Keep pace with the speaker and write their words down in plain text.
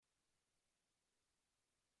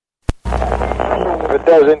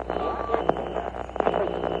doesn't.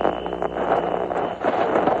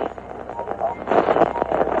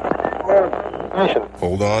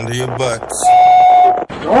 Hold on to your butts.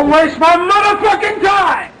 Don't waste my motherfucking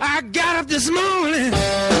time! I got up this morning,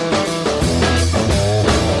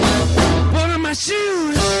 put on my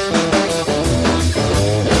shoes,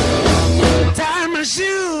 tied my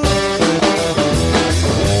shoes,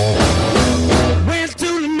 went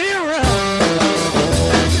to the mirror,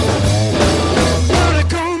 wanna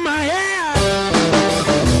comb my hair,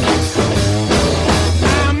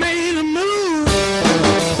 I made a move,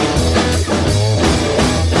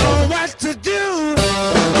 know what to do.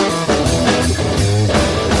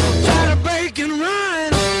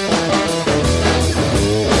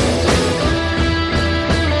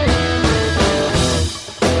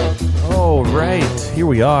 Right, here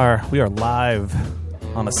we are. We are live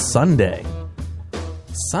on a Sunday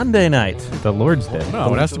night. The Lord's Day.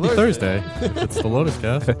 No, it has to be Thursday. It's the Lotus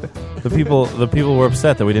Cast. The people were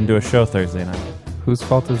upset that we didn't do a show Thursday night. Whose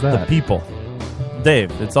fault is that? The people.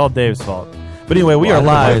 Dave. It's all Dave's fault. But anyway, we are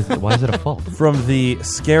live. Why is it a fault? From the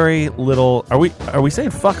scary little. Are we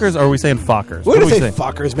saying fuckers or are we saying fuckers? We're gonna say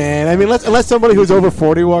fuckers, man. I mean, unless somebody who's over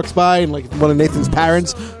 40 walks by and like one of Nathan's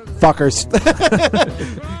parents. Fuckers.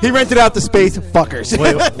 He rented out the space. Fuckers.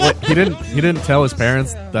 Wait, he didn't tell his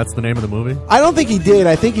parents that's the name of the movie? I don't think he did.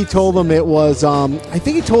 I think he told them it was.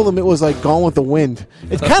 Like Gone with the Wind.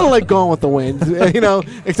 It's kind of like Gone with the Wind,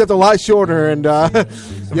 except a lot shorter and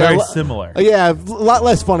very similar. Yeah, a lot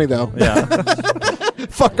less funny though. Yeah.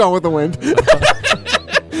 Fuck Gone with the Wind.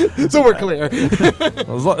 So we're clear.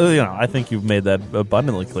 I think you've made that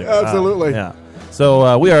abundantly clear. Absolutely. Yeah.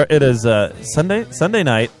 So we are. It is Sunday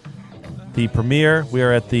night. The premiere. We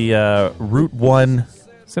are at the Route 1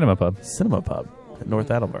 Cinema Pub at North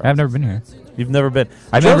Attleboro. I've never been here. You've never been.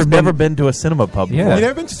 I've never been to a cinema pub before. Yeah. You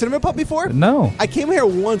never been to Cinema Pub before? No. I came here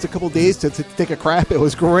once a couple days to take a crap. It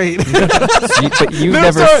was great. But you've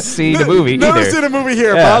never seen a movie either. Never seen a movie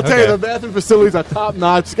here, but I'll tell you, the bathroom facilities are top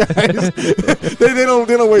notch, guys. they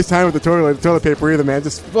don't waste time with the toilet paper either, man.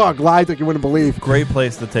 Just glides like you wouldn't believe. Great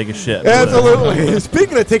place to take a shit. Absolutely.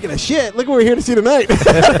 Speaking of taking a shit, look what we're here to see tonight.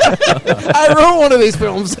 I wrote one of these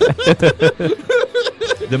films.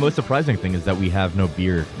 The most surprising thing is that we have no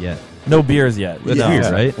beer yet. No beers yet. That's weird,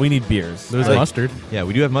 right? We need beers. There's mustard. Yeah,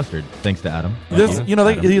 we do have mustard, thanks to Adam. They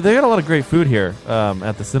got a lot of great food here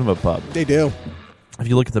at the Cinema Pub. They do. If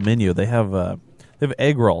you look at the menu, they have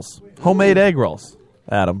egg rolls, homemade egg rolls.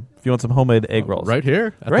 Adam, if you want some homemade egg rolls, Right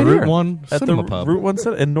here at right the here Route 1 at Cinema the Pub. Route 1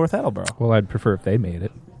 in North Attleboro. Well, I'd prefer if they made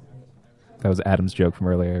it. That was Adam's joke from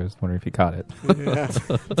earlier. I was wondering if he caught it. Yeah.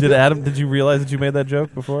 Did you realize that you made that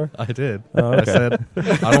joke before? I did. Oh, okay. I said,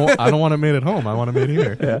 I don't want it made at home. I want it made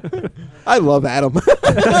here. Yeah. I love Adam.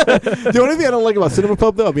 The only thing I don't like about Cinema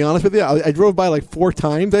Pub, though, I'll be honest with you, I drove by like 4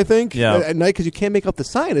 times, I think, at night because you can't make out the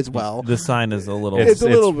sign as well. The sign is a little. It's a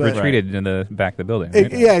little bit retreated in the back of the building.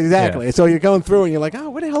 Right? Yeah, exactly. Yeah. So you're going through and you're like,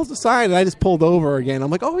 where the hell's the sign? And I just pulled over again. I'm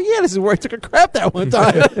like, oh yeah, this is where I took a crap that one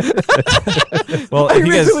time. Well, I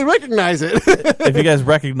instantly recognize it. If you guys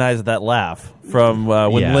recognize that laugh from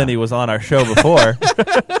when Lenny was on our show before,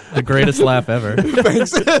 The greatest laugh ever.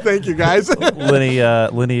 Thanks. Thank you, guys.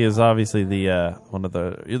 Lenny is obviously the one of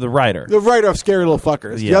the writer. The writer of Scary Little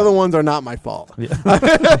Fuckers. Yeah. The other ones are not my fault. Yeah.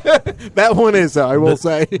 That one is, I will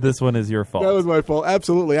say. This one is your fault. That was my fault.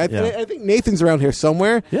 Absolutely. I think Nathan's around here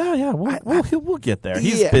somewhere. Yeah. We'll get there.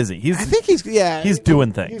 He's busy. He's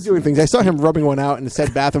doing things. He's doing things. I saw him rubbing one out in the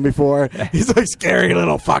said bathroom before. He's like, scary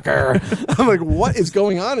little fucker. I'm like, what is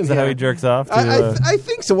going on in Is here? that how he jerks off? I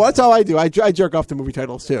think so. Well, that's all I do. I jerk off to movie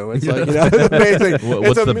titles too. It's like, it's amazing.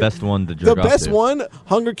 What's the best one to jerk off to? The best one,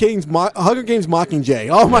 Hunger Games Mockingjay.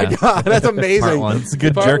 Oh my god, that's amazing. Part one. It's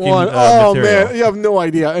good Part jerking one. material. Man, you have no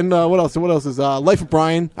idea. And what else? What else is Life of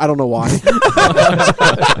Brian? I don't know why.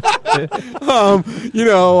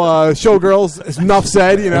 Showgirls. Enough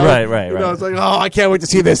said. Right. It's like, I can't wait to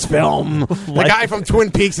see this film. The guy from Twin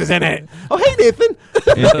Peaks is in it. Oh, hey Nathan.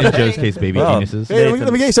 In Joe's case, baby geniuses. Hey,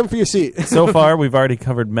 let me get you something for your seat. So far, we've already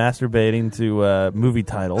covered masturbating to movie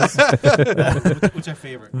titles. What's your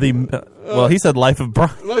favorite? He said Life of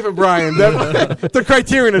Brian. Life of Brian. The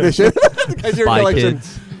Criterion edition. The Criterion collection.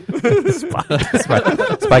 Kids.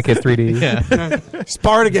 Spy Kids 3D. Yeah.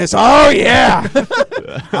 Spartacus. Oh yeah.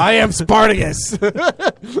 I am Spartacus.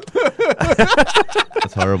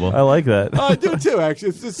 That's horrible. I like that. I do too,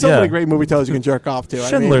 actually. There's so many great movie titles you can jerk off to.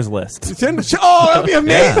 Schindler's List. That'd be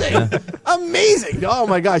amazing. Amazing. Oh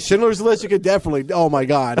my God, Schindler's List. You could definitely. Oh my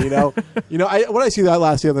God. When I see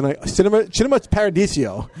that the other night, Cinema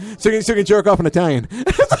Paradiso. So you can jerk off in Italian.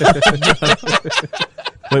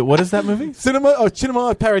 Wait, what is that movie?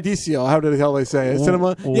 Cinema Paradiso. How the hell they say it?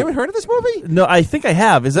 Cinema. You haven't heard of this movie? No, I think I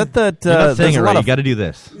have. Is that the? You're not saying there's it a right. lot You of- got to do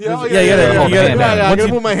this. Yeah, yeah. I gotta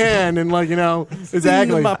move my hand and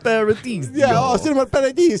exactly. Paradiso. Yeah, Cinema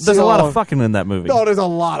Paradiso. There's a lot of fucking in that movie. No, there's a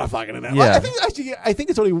lot of fucking in that. Yeah. I think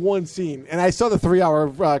it's only one scene, and I saw the 3-hour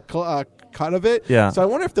cut of it. Yeah. So I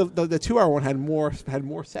wonder if the 2-hour one had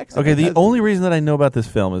more sex. Okay, the only reason that I know about this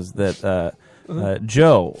film is that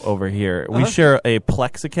Joe over here, we share a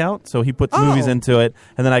Plex account, so he puts movies into it,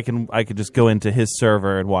 and then I could just go into his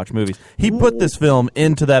server and watch movies. He put this film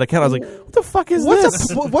into that account. I was like, what the fuck is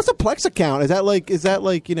this? What's a Plex account? Is that like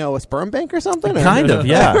a sperm bank or something? Kind of,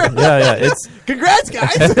 yeah. Yeah. It's Congrats,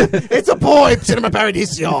 guys! It's a boy, Cinema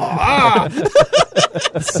Paradiso.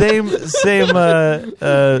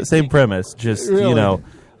 same premise, just Really?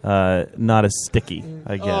 not as sticky,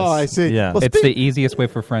 I guess. Oh, I see. Yeah. Well, It's the easiest way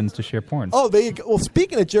for friends to share porn. Oh, there you go. Well,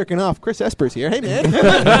 speaking of jerking off, Chris Esper's here. Hey, man.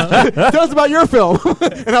 Tell us about your film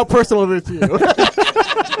and how personal it is to you.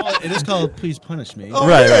 Well, it is called Please Punish Me. Oh,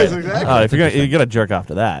 Right. it is, exactly. If you're gonna jerk off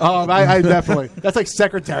to that. Oh, I definitely. That's like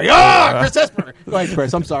secretary. Oh, Chris Esper. Go ahead,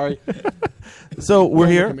 Chris. I'm sorry. So we're Don't look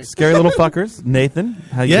here, at me. scary little fuckers. Nathan,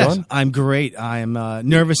 how you Yes, doing? I'm great. I'm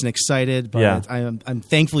nervous and excited, but Yeah. I'm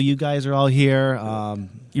thankful you guys are all here.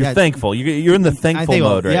 You're thankful. You're in the thankful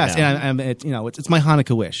mode right yes, now. and it's my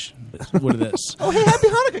Hanukkah wish. That's what it is. Oh, hey, happy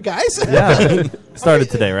Hanukkah, guys. Yeah. Started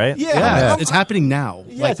today, right? Yeah. It's happening now.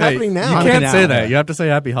 Yeah, it's happening now. You can't now. say that. You have to say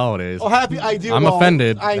Happy Holidays. Oh, happy! I do. I'm well,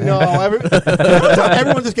 offended. I know.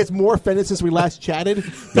 Everyone just gets more offended since we last chatted.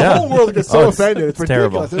 The Yeah. whole world gets so Oh, it's- offended. It's it's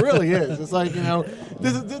terrible. ridiculous. It really is. It's like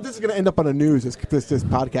this is going to end up on the news. This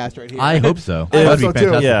podcast right here. I hope so. I That hope would be so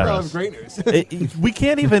too. fantastic Yeah. for That us. was great news. We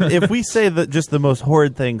can't even if we say that just the most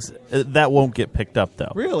horrid things that won't get picked up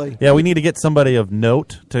though. Really? Yeah, we need to get somebody of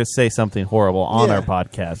note to say something horrible on Yeah. our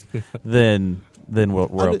podcast. Then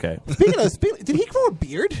we're okay. Speaking, did he grow a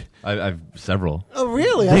beard? I've several. Oh,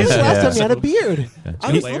 really? I think the last time he had a beard.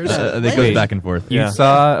 I was looking at it. They go back and forth. You Yeah.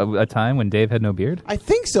 saw a time when Dave had no beard? I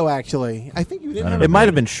think so. Actually, I think you didn't. Have It might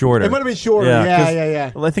have been shorter. It might have been shorter.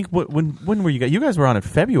 Yeah. Well, I think when were you guys? You guys were on in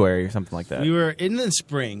February or something like that. We were in the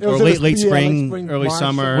spring It was or in the late sp- yeah, spring, late spring, early March.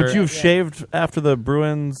 summer. Would you have shaved after the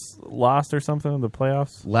Bruins lost or something in the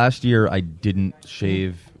playoffs? Last year, I didn't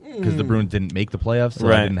shave because the Bruins didn't make the playoffs, so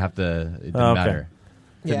Right. I didn't have to. It didn't Oh, okay. matter.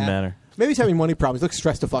 Didn't Yeah. matter. Maybe he's having money problems. He looks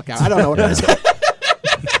stressed the fuck out. I don't know what it is.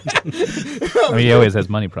 I mean, he always has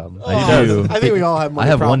money problems. I do. I think we all have money I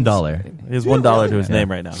have problems. $1. He has You $1 really? to his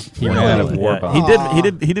name right now. He ran out of war Yeah,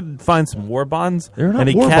 bonds. he did find some war bonds, They're not and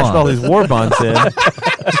he war cashed all bonds. these war bonds in,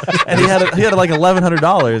 and he had like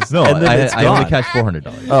 $1,100. No, and then it's I only gone. cashed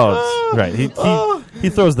 $400. Oh, it's, right. He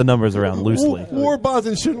throws the numbers around loosely. War bonds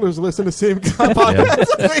and Schindler's List in the same podcast.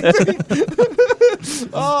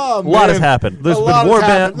 Oh, A lot man. has happened. There's A been lot has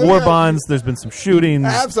happened. war Yeah. bonds. There's been some shootings.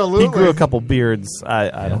 Absolutely. He grew a couple beards.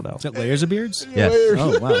 I don't know. Is that layers of beards? Yes.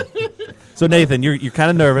 Oh wow. So Nathan, you're kind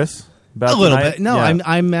of nervous about A little tonight? bit. No, Yeah.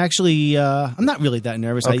 I'm actually I'm not really that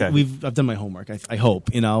nervous. Okay. I've done my homework. I hope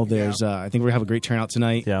there's I think we're gonna have a great turnout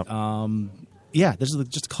tonight. Yeah. This is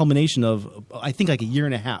just a culmination of I think like a year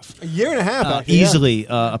and a half. A year and a half, actually, yeah. Easily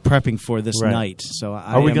prepping for this Right. night. So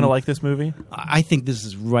Are we going to like this movie? I think this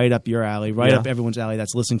is right up your alley, right Yeah. up everyone's alley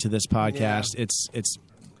that's listening to this podcast.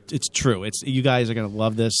 It's true. You guys are going to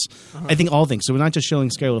love this. I think all things. So we're not just showing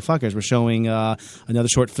Scary Little Fuckers. We're showing another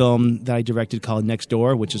short film that I directed called Next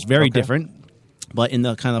Door, which is very different, but in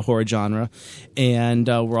the kind of horror genre. And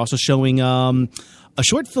we're also showing a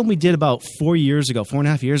short film we did about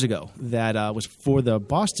 4.5 years ago, that was for the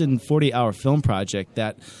Boston 40-Hour Film Project.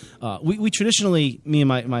 That we traditionally, me and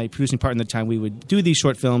my producing partner at the time, we would do these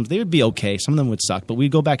short films. They would be okay. Some of them would suck, but we'd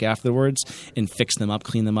go back afterwards and fix them up,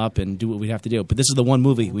 clean them up, and do what we'd have to do. But this is the one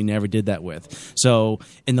movie we never did that with. So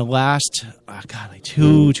in the last, like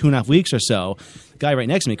 2.5 weeks or so, the guy right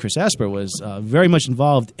next to me, Chris Esper, was very much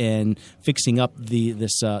involved in fixing up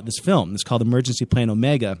this film. It's called Emergency Plan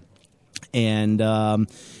Omega. And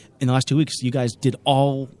in the last 2 weeks, you guys did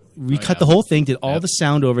recut the whole thing, did all the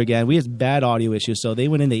sound over again. We had bad audio issues, so they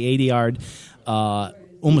went in, they ADR'd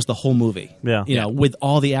almost the whole movie. Yeah. With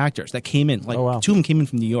all the actors that came in. Like, Oh, wow. 2 of them came in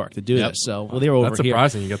from New York to do this. So, they were over That's here.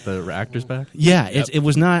 surprising. You get the actors back. Yeah, it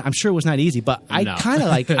was not. I'm sure it was not easy, but I No. kind of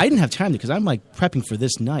I didn't have time because I'm like prepping for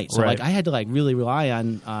this night, so Right. I had to really rely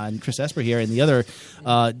on Chris Esper here and the other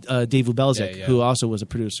Dave Ubelzik, who also was a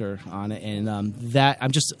producer on it, and that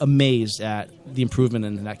I'm just amazed at the improvement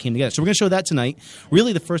and that came together. So we're gonna show that tonight.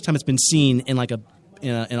 Really, the first time it's been seen in like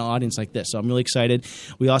in an audience like this. So I'm really excited.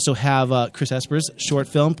 We also have Chris Esper's short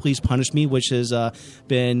film, Please Punish Me, which has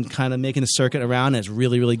been kind of making a circuit around, and it's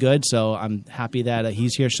really, really good. So I'm happy that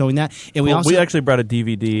he's here showing that. And we actually brought a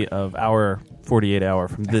DVD of our 48 Hour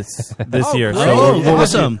from this year. So oh, we'll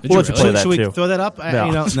awesome! We'll let you play that Should we too. throw that up?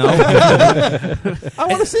 No. No. I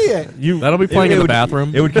want to see it. That'll be playing in the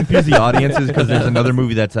bathroom. It would confuse the audiences because there's another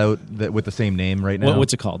movie that's out with the same name right now.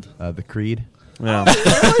 What's it called? The Creed. Yeah.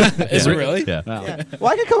 Is it really? Yeah. Wow. Yeah.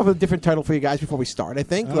 Well, I can come up with a different title for you guys before we start. I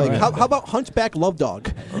think. How about Hunchback Love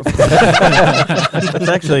Dog? It's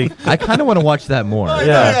actually, I kind of want to watch that more.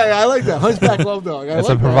 Yeah, I like that. Hunchback Love Dog. That's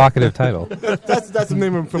a provocative title. That's the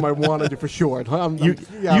name for my wanted for short.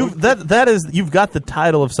 you've got the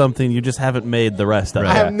title of something, you just haven't made the rest of it.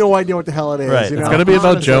 I have no idea what the hell it is. Right. You It's know? It's gonna be about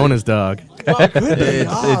Honestly. Joe and his dog. Well, could be.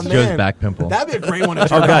 It's man. Joe's back pimple. That'd be a great one to Oh,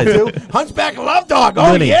 try guys. to do. Hunchback Love Dog. Oh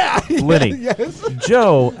Lenny. yeah, Lenny. Yes.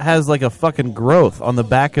 Joe has like a fucking growth on the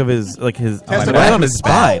back of his Test it right out. on his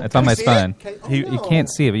spine. It's on Can my we see spine. it? You can't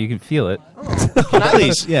see it, but you can feel it.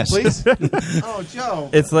 Please, yes. Please. Oh, Joe.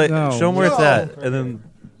 It's like No. show him where it's Joe. at, and then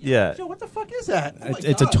yeah. Joe, what the fuck is that? Oh my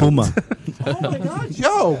It's a God. toma. Oh my God,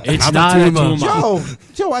 Joe. It's not a tumor.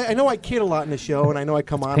 Joe, I know I kid a lot in the show, and I know I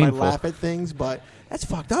come on and I Painful. laugh at things, but that's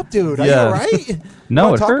fucked up, dude. Are Yeah. you all right? No,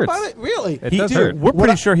 Wanna it talk hurts. About it? Really? It does Dude, hurt. We're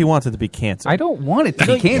pretty sure he wants it to be cancer. I don't want it to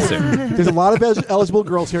be cancer. There's a lot of eligible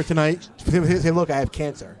girls here tonight. Say, look, I have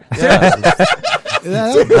cancer.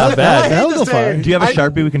 Not bad. I hate to go say far. it. Do you have a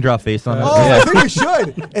Sharpie we can draw a face on it? Oh, I think you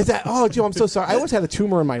should. Is that? Oh, Joe, I'm so sorry. I always had a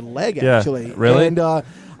tumor in my leg, Yeah. actually. Really? And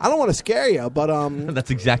I don't want to scare you, but That's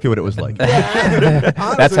exactly what it was like.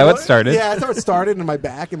 That's how it started. Yeah, that's how it started in my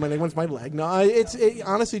back, and my one's my leg. No,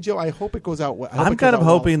 honestly, Joe, I hope it goes out well. I hope I'm it goes kind of out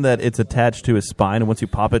well. hoping that it's attached to his spine, and once you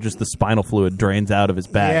pop it, just the spinal fluid drains out of his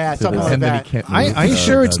back. Yeah, to something the- like And then that. he can't Are move. you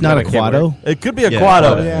sure it's not a quado? It could be a Yeah.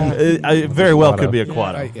 quado. Oh, yeah. It very well could be a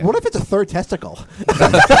quado. What if it's a third testicle?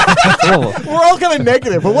 Oh, We're all kind of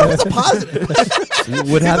negative, but what if it's a positive?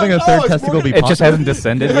 Would having a like, third oh, it's testicle more be it just possible? hasn't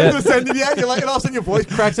descended It hasn't yet. descended yet. You're like, and all of a sudden your voice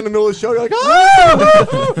cracks in the middle of the show. You're like,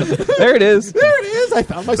 oh, There it is. there it is. I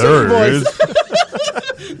found my second voice.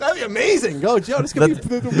 That'd be amazing. Go, Joe. This could be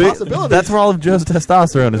the possibility. That's where all of Joe's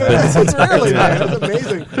testosterone has been. It's really, man. That's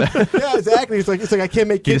amazing. Yeah, exactly. It's like I can't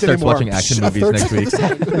make He kids just starts anymore. watching action A movies third next week.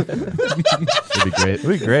 testicle. It'd be great. It'd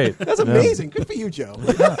be great. That's amazing. Good for you, Joe.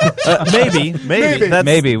 Maybe. Maybe. That's,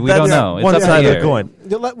 Maybe. We that's don't know. It's One up in side the of the air. coin.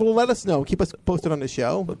 Let us know. Keep us posted on the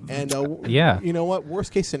show. And Yeah. you know what?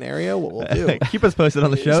 Worst case scenario, what we'll do. Keep us posted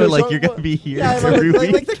on the show. So- like so- you're going to be here Yeah, every like,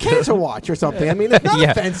 week. like the Cancer Watch or something. I mean, it's not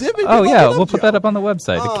Yeah. offensive. Oh, yeah. We'll put Joe. that up on the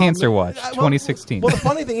website. The Cancer man. Watch, Well, 2016. Well, the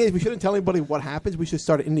funny thing is, we shouldn't tell anybody what happens. We should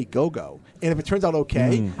start an Indiegogo, and if it turns out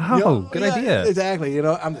okay, Oh, good idea. Exactly. You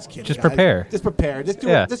know, I'm just kidding. Just guys. prepare. Just prepare. Just do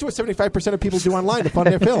Yeah. it. Just do what 75% of people do online to fund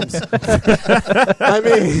their films. I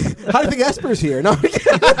mean, how do you think Esper's here? No,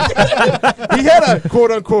 he had a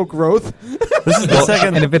quote unquote growth. This is the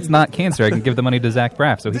second. And if it's not cancer, I can give the money to Zach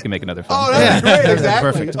Braff so he can make another film. Oh, that'd be Yeah. great.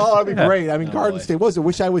 Exactly. Perfect. Oh, that'd be great. I mean, Garden State was it?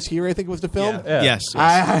 Wish I Was Here. I think it was the film. Yes.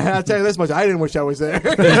 I'll tell you this much. I didn't wish I was there.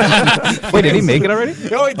 Wait, did he make it already?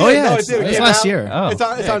 No, he did. Oh, yeah, No, it's- it did. it was came last out. year. Oh.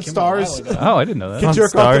 It's on Stars. Oh, I didn't know that. Can On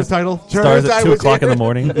jerk off to the Stars. title. Stars at I 2 was o'clock in the here.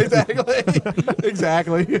 morning. Exactly.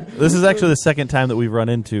 Exactly. This is actually the second time that we've run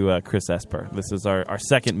into Chris Esper. This is our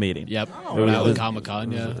second meeting. Yep. It Rhode was- Island Comic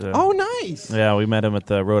Con, yeah. Oh, nice. Yeah, we met him at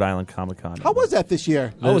the Rhode Island Comic Con. How was that this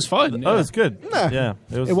year? Oh, it was fun. Oh, it was good. Yeah. Yeah,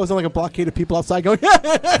 it was. It wasn't like a blockade of people outside going,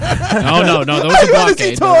 No, there was I a want to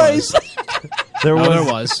see blockade. There was. toys. There No, was.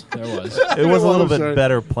 there was. There was. It was a little Sure. bit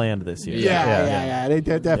better planned this year. Yeah. They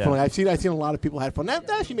did definitely. Yeah. I've seen a lot of people had fun. That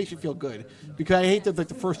actually makes you feel good because I hate that like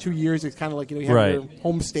the first 2 years it's kind of like you have Right. your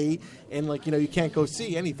home state and like you can't go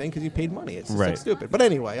see anything because you paid money. It's just Right. like stupid. But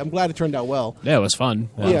anyway, I'm glad it turned out well. Yeah, it was fun.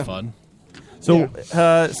 A lot Yeah. of fun. So,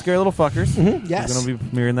 Scary Little Fuckers. Yes. We're going to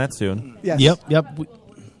be premiering that soon. Yes. Yep.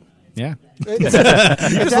 Yeah. You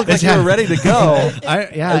just looked like you were ready to go.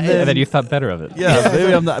 And then you thought better of it. Yeah,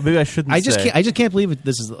 maybe I'm not. Maybe I shouldn't. I just say. can't. I just can't believe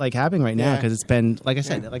this is like happening right now Yeah. because it's been like I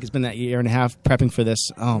said, like it's been that year and a half prepping for this.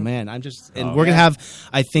 Oh man, I'm just and we're gonna have.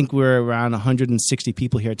 I think we're around 160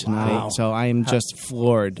 people here tonight, Wow. so I am just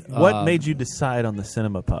floored. What made you decide on the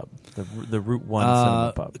Cinema Pub, the Route 1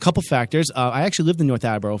 Cinema Pub? A couple factors. I actually lived in North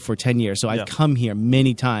Attleboro for 10 years, so Yeah. I've come here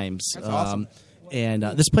many times. That's awesome. And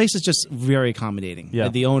this place is just very accommodating. Yeah.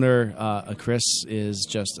 The owner, Chris, is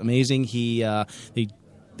just amazing.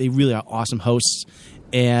 They really are awesome hosts.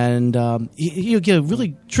 And you get a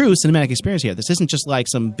really true cinematic experience here. This isn't just like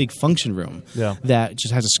some big function room Yeah. that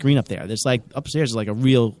just has a screen up there. There's like upstairs is like a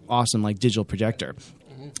real awesome like digital projector.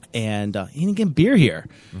 and you can get beer here,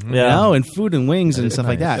 you Yeah. know, and food and wings and stuff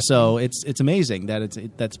like nice. that. So it's amazing that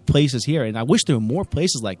that's places here, and I wish there were more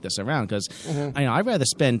places like this around because I'd rather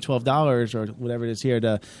spend $12 or whatever it is here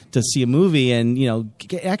to see a movie, and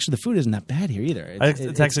actually the food isn't that bad here either.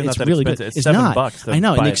 It's actually not that really expensive. good. It's not. $7 to I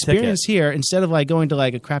know, buy and the a ticket. experience here, instead of like going to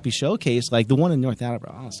like a crappy showcase like the one in North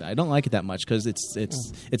Attleboro, honestly, I don't like it that much because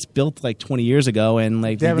it's built like 20 years ago, and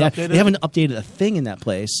like They haven't updated they haven't updated a thing in that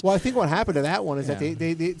place. Well, I think what happened to that one is that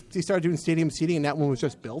they started doing stadium seating, and that one was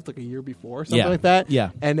just built like a year before, something Yeah. like that. Yeah.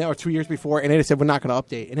 or 2 years before, and they just said we're not going to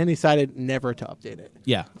update, and then they decided never to update it.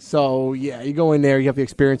 Yeah. So yeah, you go in there, you have the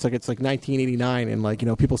experience like it's like 1989, and like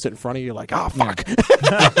people sit in front of you, like, oh fuck,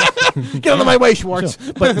 get out of my way, Schwartz.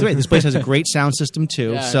 Sure. But this place has a great sound system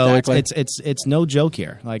too, Yeah, so exactly. it's no joke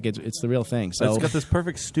here. Like it's the real thing. So It's got this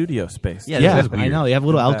perfect studio space. yeah, I know. You have a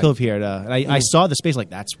little Back. alcove here. I saw the space like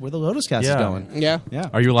that's where the Lotus Cast Yeah. is going. Yeah. Yeah.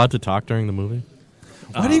 Are you allowed to talk during the movie?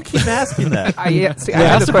 Why do you keep asking that? I asked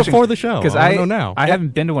asked it before the show. because I don't know now. I haven't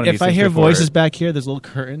been to one of these. If I things hear before. voices back here, there's a little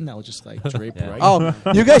curtain that will just like drape right. Oh,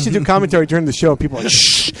 you guys should do commentary during the show, and people are like,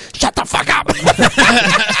 shh, shut the fuck up.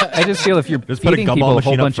 I just feel if you're Just put a feeding gumball people a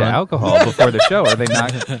whole machine up bunch of front. alcohol before the show, are they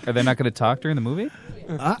not going to talk during the movie?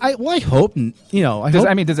 I hope I Does, hope.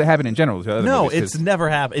 I mean, does it happen in general? with other No, movies? it's 'Cause never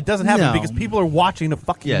happened. It doesn't happen No. because people are watching a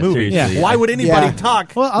fucking Yeah, movie. seriously. Yeah. Why would anybody Yeah.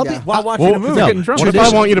 talk Well, I'll Yeah. be. while watching Well, a movie? they're getting drunk. What if I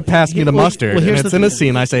want you to pass me the Well, mustard? well, here's and it's the in a thing.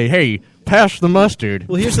 scene. I say, "Hey, pass the mustard."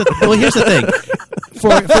 Well, here's the thing.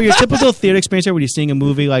 For your typical theater experience here, when you're seeing a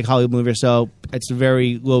movie like Hollywood movie or so, it's a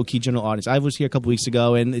very low key general audience. I was here a couple weeks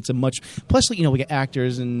ago, and it's a much plus. We get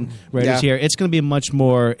actors and writers Yeah. here. It's going to be a much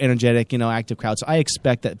more energetic, active crowd. So I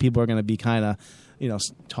expect that people are going to be kind of.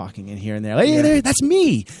 Talking in here and there, like, hey, there, that's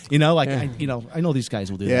me. I know these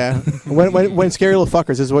guys will do Yeah. that. when Scary Little Fuckers,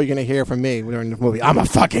 this is what you're going to hear from me during the movie. I'm a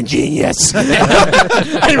fucking genius.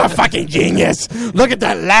 I'm a fucking genius. Look at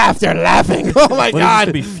that laugh. They're laughing. Oh, my What God.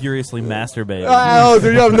 to be furiously masturbating. Oh,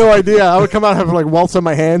 dude, you have no idea. I would come out and have like welts on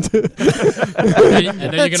my hand. And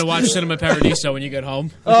then you're gonna watch Cinema Paradiso when you get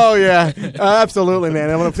home. Oh yeah, absolutely, man.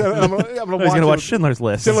 I'm gonna He's gonna watch Schindler's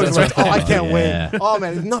List. Schindler's List. Oh, I can't Yeah. wait. Oh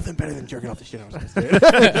man, there's nothing better than jerking off the Schindler's List.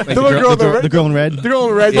 Like the girl in red. The girl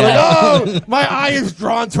in red. They're like, oh, my eye is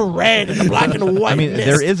drawn to red and the black and the white. I mean, mist.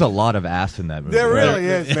 there is a lot of ass in that movie. There really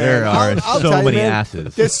is, man. There are I'll so tell you, many man,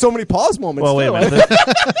 asses. There's so many pause moments. Well, wait too. a minute.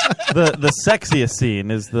 The sexiest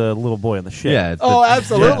scene is the little boy in the shit. Yeah. It's Oh, the-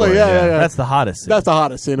 absolutely. Yeah. That's the hottest scene. That's the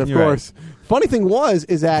hottest scene, of You're course. Funny thing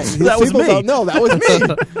is that his That was people me. don't know. That was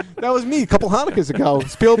me. That was me a couple Hanukkahs ago.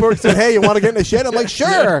 Spielberg said, "Hey, you want to get in the shed?" I'm like,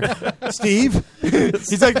 "Sure, Steve."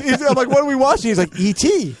 I'm like, "What are we watching?" He's like,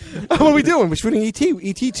 "E.T." What are we doing? We're shooting E.T.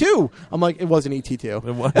 E.T. 2. I'm like, "It wasn't E.T. 2.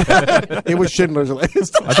 It was Schindler's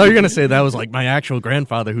List." I thought you were gonna say that was like my actual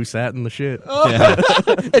grandfather who sat in the shit.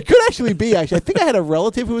 It could actually be. Actually, I think I had a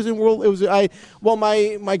relative who was in world. It was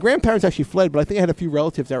my grandparents actually fled, but I think I had a few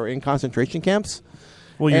relatives that were in concentration camps.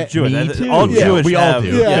 Well, you're Jewish. Me too. All Yeah, Jewish we all have.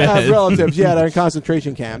 do. Yeah, I have relatives. Yeah, they're in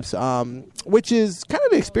concentration camps, which is kind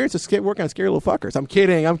of the experience of working on Scary Little Fuckers. I'm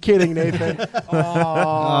kidding, Nathan.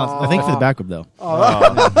 I think for the back rub though.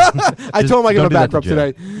 I told him I give him a don't do that back to rub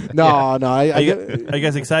Joe. today. No. Are you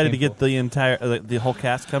guys excited to get the entire the whole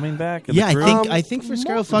cast coming back? and the Yeah, crew? I think for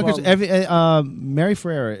Scary Little Fuckers, Mary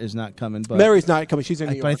Ferreira is not coming, but Mary's not coming. She's in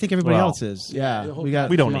New York. but I think everybody Well, else is. Yeah,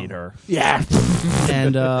 we don't need her. Yeah,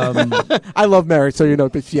 And I love Mary, so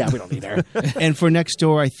but yeah, we don't need her. and for next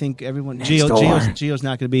door, I think everyone. Gio's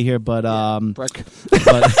not going to be here, but Brick.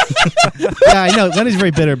 but yeah, I know Lenny's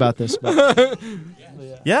very bitter about this. But,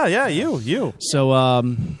 Yeah, you. so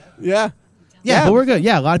Yeah. but we're good.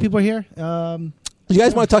 Yeah, a lot of people are here. You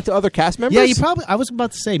guys want to talk to other cast members? Yeah, you probably. I was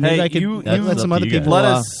about to say maybe Hey, I could you- let some up other to you people. guys. Let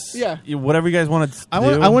us. Yeah. Whatever you guys want to.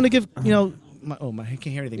 I want to give I can't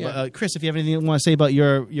hear anything. Yeah. But Chris, if you have anything you want to say about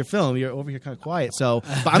your film, you're over here kind of quiet. So,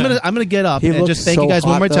 but I'm gonna get up He and looks just thank so you guys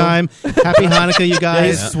one hot, more though. time. Happy Hanukkah, you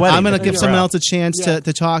guys. he's sweating. I'm gonna give Yeah. someone else a chance Yeah.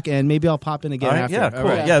 to talk, and maybe I'll pop in again All right, after. yeah, All cool.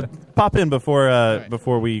 right. Yeah, pop in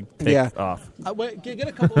before we take Yeah. off. Wait, get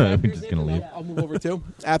a couple of We're just gonna leave. I'll move over too.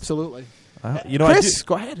 Absolutely. You know, Chris,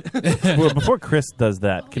 go ahead. Well, before Chris does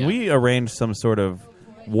that, can we arrange some sort of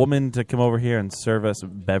woman to come over here and serve us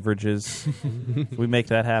beverages? Can we make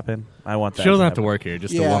that happen? I want that. She doesn't have to happen. work here,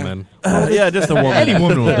 just Yeah. a woman. Yeah, just a woman. Any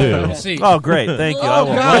woman will do. See, Oh, great! Thank you. I Oh,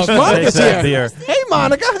 will gosh, much Monica's take that here. beer. Hey,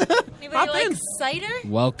 Monica. Anybody like cider?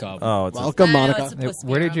 welcome. Oh, it's Welcome, No, Monica. it's a puss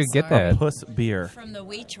Where beer, did you I'm get sorry. a that? puss beer. From the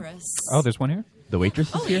waitress. Oh, there's one here. The waitress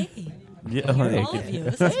is Oh, here. hey. Yeah, All of you.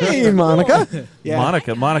 This is Hey, really Monica. cool. Yeah.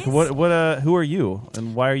 Monica, what? Who are you,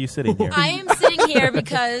 and why are you sitting here? I am sitting here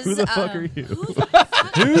because Who the fuck are you? Who the fuck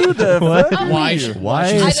Who the fuck? Why?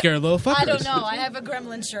 Why? She's a scared little fucker. I don't know. I have a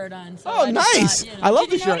Gremlin shirt on. So Oh, I just nice. thought, you know. I love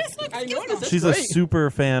Did the you shirt. notice? Look, I excuse me. noticed. She's Great. a super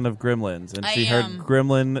fan of Gremlins, and I she heard am.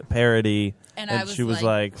 Gremlin parody, And and I was she was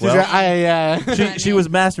like- like, She's well, like, she was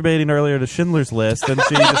masturbating earlier to Schindler's List, and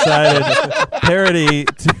she decided parody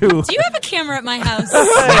to. Do you have a camera at my house?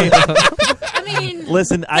 Hey, I mean,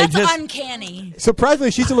 listen, I that's just uncanny.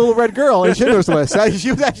 surprisingly, she's a little red girl in Schindler's List.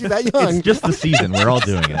 She was actually that young. It's just the season. We're all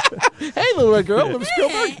doing it. Hey, little red girl, little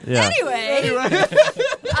Spielberg. Yeah. Anyway,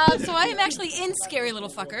 so I am actually in Scary Little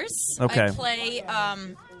Fuckers. Okay. I play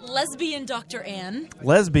lesbian Dr. Ann.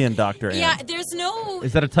 lesbian Dr. Ann. Yeah, there's no.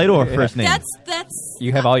 Is that a title or first name? That's.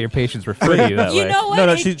 You have all your patients refer to you that You way. know what?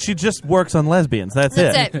 No, she just works on lesbians. That's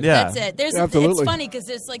That's it. Yeah. That's it. It's Absolutely. funny because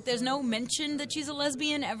there's no mention that she's a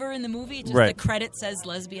lesbian ever in the movie. Just Right. the credit says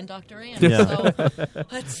lesbian Dr. Ann. Yeah. So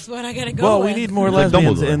that's what I gotta go Well, with. we need more Like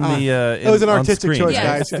lesbians Dumbledore. in the. It was an on artistic screen. choice, Yes,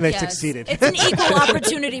 guys, and they yes. succeeded. It's an equal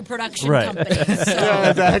opportunity production Right. company. So Yeah,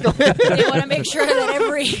 exactly. they want to make sure that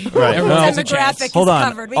every Right. Well, demographic hold is on.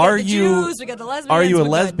 covered. We Are got the you- Jews, we got the lesbians. Are you a we're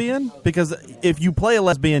good. lesbian? Because if you play a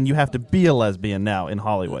lesbian, you have to be a lesbian now in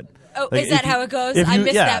Hollywood. Oh, Like, is that if you- how it goes? if I you-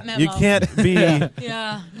 missed yeah, that memo. You can't be.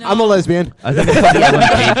 Yeah. No. I'm a lesbian. I think it's called the Ellen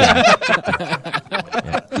Page Act.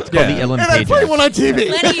 Yeah. It's called the Ellen And I Page played Act. one on TV.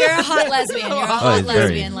 Lenny, you're a hot lesbian. You're a hot it's very-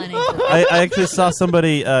 lesbian, Lenny. I actually saw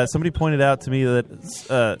somebody. Somebody pointed out to me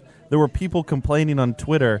that there were people complaining on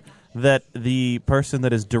Twitter that the person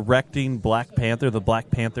that is directing Black Panther, the Black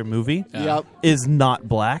Panther movie, Yep. is not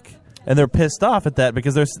black, and they're pissed off at that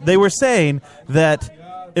because they were saying that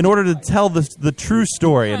in order to tell the true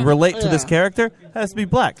story and relate to this Yeah. character, it has to be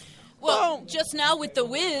black. Well, just now with the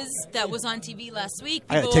Wiz that was on TV last week,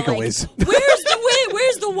 I gotta people take were a like, whiz. "Where's the Wiz?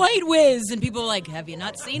 Where's the White Wiz?" And people were like, "Have you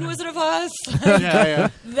not seen Wizard of Oz? Yeah.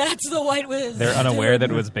 That's the White Wiz." They're unaware that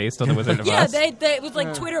it was based on the Wizard of Yeah, Oz. it was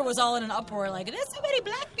like Twitter was all in an uproar. Like, there's so many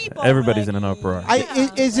black people. Everybody's like, in an uproar.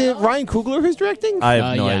 Is it Ryan Coogler who's directing? I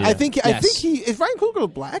have no yeah. idea. I think Yes. he is Ryan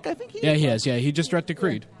Coogler black. I think he. Yeah, he is. Yeah, he just directed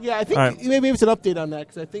Creed. Yeah, I think All right. maybe it's an update on that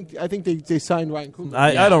because I think they signed Ryan Coogler.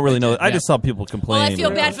 I don't really know. I Yeah. just saw people Well, complaining. I feel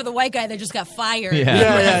bad for the white guy that just got fired.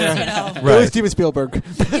 Yeah. You know. It was Steven Spielberg.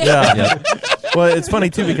 Yeah. Well, it's funny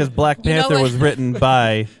too because Black You know Panther what? was written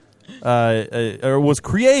by, or was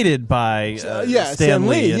created by yeah, Stan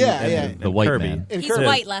Lee. yeah, and, yeah. and The white Kirby. man. And He's Kirby.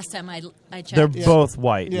 white. Last time I checked. They're both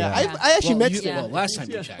white. Yeah, Yeah. I actually met. Yeah. Well, last time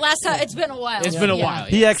you checked. Last time it's been a while. It's been a while,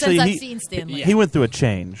 He actually Since he, I've seen Stanley. he went through a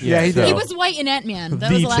change. Yeah, he so- did. He was white in Ant-Man. That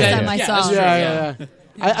The was the last change. time I Yeah, saw that's him. true. Yeah, yeah.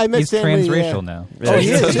 I met He's Stan Lee, transracial now. Oh, he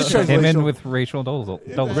is. He's Him in transracial. with Rachel Dolezal.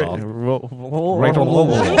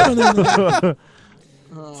 Rachel.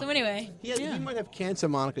 So anyway, He might have cancer,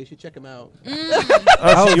 Monica. You should check him out.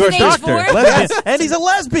 Oh, you're a Stage doctor, 4? lesbian, and he's a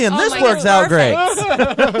lesbian. Oh This my works God, out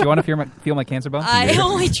great. Do you want to feel my cancer bone? I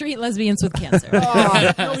only treat lesbians with cancer. No,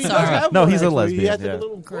 he does Sorry. have No, one, he's a actually. lesbian, He has like yeah. a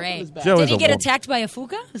little cork on his Great. back. Joe Did is he a get wolf. attacked by a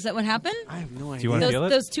fuga? Is that what happened? I have no idea. Do you want to feel it?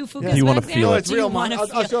 Those two fugas. Do you back wanna there? feel it? Do you Real, wanna I'll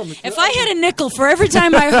feel show him. If I had a nickel for every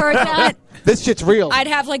time I heard that, This shit's real. I'd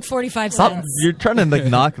have like 45 Stop! cents. You're trying to like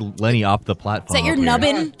knock Lenny off the platform. Is that your up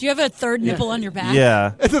here. nubbin? Do you have a third nipple on your back?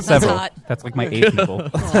 Yeah. That's Several. hot. That's like my 8 people.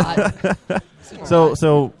 That's hot.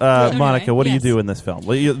 So, Monica, what do you yes. do in this film?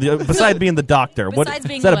 Well, besides being the doctor, Besides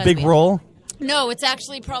being is that a a big lesbian. role? No, it's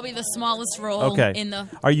actually probably the smallest role Okay. in the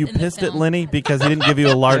Are you in the pissed at film. Lenny because he didn't give you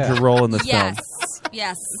a larger role in this Yes. film?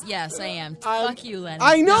 Yes, I am. Fuck you, Lenny.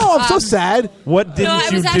 I know. I'm so sad. What didn't No, I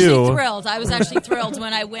you was actually do? thrilled. I was actually thrilled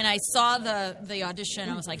when I saw the audition.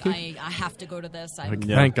 I was like, I have to go to this.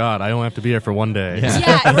 Thank God, I don't have to be here for one day.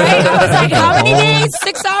 Yeah, right. I was like, how many days?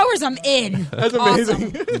 6 hours. I'm in. That's Awesome.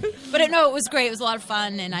 amazing. But no, it was great. It was a lot of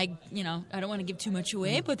fun, and I don't want to give too much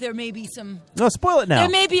away, but there may be some. No, spoil it now. There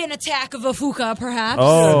may be an attack of a fuka, perhaps.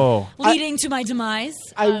 Oh. leading to my demise.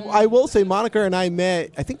 I will say, Monica and I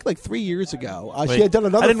met, I think, like 3 years ago. Wait, She had done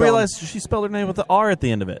another I didn't film. realize she spelled her name with the R at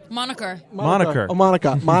the end of it. Moniker. Moniker. Oh, Monica.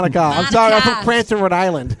 I'm sorry. I'm from Cranston, Rhode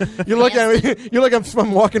Island. You look at me. You look.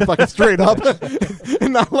 I'm walking fucking straight up,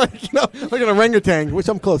 and not like like an orangutan, which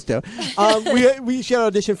I'm close to. She had an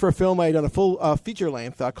audition for a film. I had done a full feature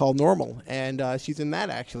length called Normal, and she's in that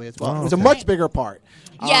actually as well. Oh, It was a okay. much bigger part.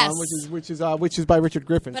 Yes. Which is by Richard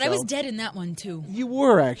Griffin. But I was dead in that one too. You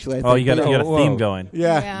were actually. I Oh, think. you got a Whoa. theme going.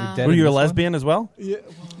 Yeah. Dead Were in you a this one? lesbian as well?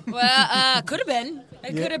 Well, could have been.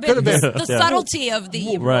 It could have could've been. been. The Yeah. subtlety of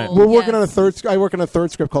the Right. role. We're working on a yes. third. I work on a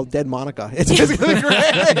third script called Dead Monica. It's just gonna be great.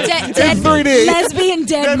 Dead in 3D. lesbian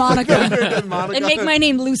dead dead Monica. Dead Monica. And make my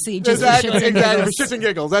name Lucy. Just Exactly, for shits and exactly. giggles. For shits and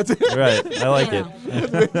giggles. That's it. Right. I like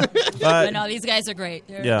it. But no, these guys are great.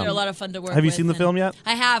 They're a lot of fun to work with. Have you seen the film yet?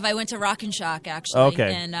 I have. I went to Rock and Shock, actually.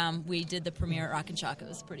 Okay. And we did the premiere at Rock and Shock. It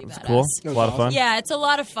was pretty badass. Cool. A lot of fun. Yeah, it's a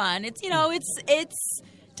lot of fun. It's, it's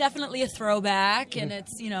definitely a throwback, and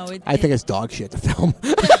it's, I think it's dog shit, the film.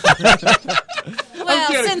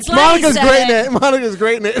 Well, since Monica's Lenny great in said it. Monica's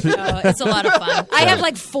great in it. No, it's a lot of fun. I have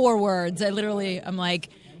like 4 words. I'm like,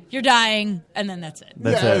 you're dying, and then that's it.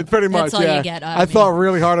 Pretty much. That's all yeah. you get. I thought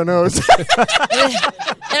really hard on those.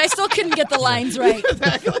 And I still couldn't get the lines right.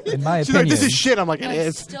 In my She's opinion, like, this is shit. I'm like, it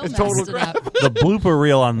is. Still It's total messed it crap. up. The blooper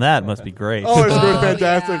reel on that must be great. Oh, it's Oh,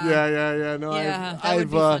 fantastic. yeah. Yeah. No, Yeah, that I've, would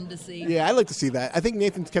be fun to see. Yeah, I'd like to see that. I think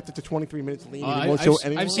Nathan's kept it to 23 minutes lean. He won't I've show s-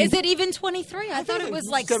 anyone. I've seen- Is it even 23? I thought it was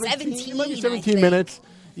like 17. It might be I 17 think. minutes.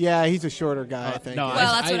 Yeah, he's a shorter guy, I think. no, yeah.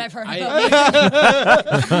 Well, that's what I've heard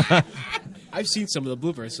about. I've seen some of the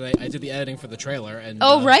bloopers. So I did the editing for the trailer, and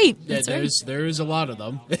Oh, right. yeah, That's there's a lot of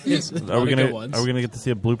them. There's a Are lot we of good gonna ones. Are we gonna get to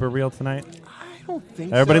see a blooper reel tonight? I don't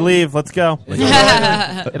think Everybody so. leave. Let's go.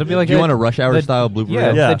 it'll be like Do you want a Rush Hour style blooper Yeah,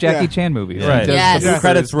 reel? Yeah. the Jackie Yeah. Chan movie. Right. Yes. The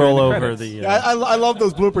credits roll during the over credits. the. Yeah, I love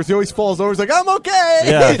those bloopers. He always falls over. He's like, I'm okay.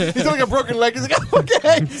 Yeah. He's like a broken leg. He's like, I'm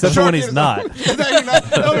okay. Except for when he's not. Exactly not.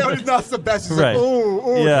 Oh, when he's not the best. He's Right. like,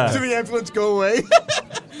 ooh. Yeah. See the ambulance go away.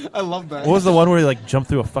 I love that. What was the one where he like jumped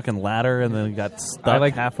through a fucking ladder and then he got stuck I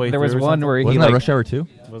like halfway there through? was or one something? where he Wasn't that like Rush Hour 2?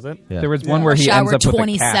 Was it? Yeah. there was one where he Shower ends up with a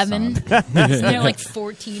 27. cast Isn't there like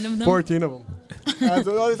 14 of them? 14 of them.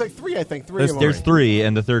 There's like 3, I think. 3 of them. There's 3,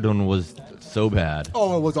 and the third one was so bad.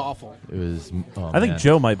 Oh, it was awful. It was. Oh, I think man.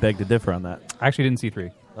 Joe might beg to differ on that. I actually didn't see 3.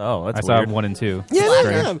 Oh, that's I saw weird. 1 and 2.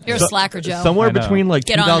 Yeah. You're a slacker, Joe. Somewhere I know. between like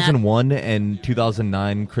Get on that. 2001 and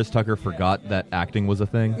 2009, Chris Tucker forgot that acting was a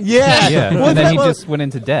thing. Yeah. Yeah, Well, and then that he was- just went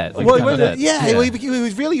into debt. Like, Well, kind of debt. yeah. Well, he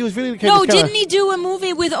was really kind No, of. didn't he do a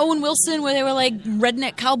movie with Owen Wilson where they were like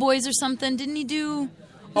redneck cowboys or something? Didn't he do?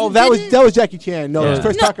 Oh, that was Jackie Chan. No, it was Yeah.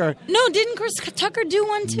 Chris Tucker. No, didn't Chris Tucker do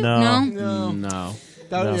one too? No. No.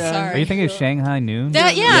 That, No. yeah. Sorry. Are you thinking of Shanghai Noon?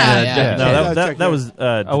 That Yeah. No, Yeah, that was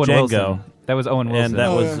Owen Django. Wilson. That was Owen Wilson. And that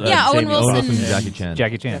was Yeah, Owen Jamie Wilson. Owen Wilson, Yeah. Jackie Chan.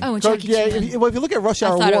 Jackie Chan. Oh, So, Jackie yeah, Chan. if you look at Rush I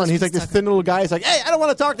Hour thought it 1, was he's like Chris this Tucker. thin little guy. He's like, hey, I don't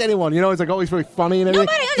want to talk to anyone. You know, he's like always really funny and everything.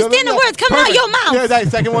 Nobody understand the words coming out your mouth. Yeah, that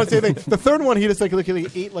second one, same thing. The third one, he just like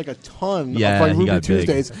ate like a ton Yeah, of like he Ruby got big.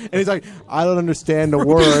 Tuesdays, and he's like, I don't understand the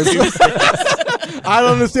words. I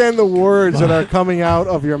don't understand the words that are coming out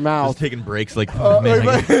of your I was mouth. taking breaks like,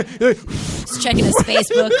 Just checking his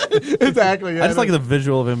Facebook. Exactly. Yeah, I just like the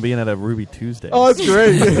visual of him being at a Ruby Tuesday. Oh, that's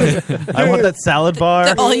great. I want that salad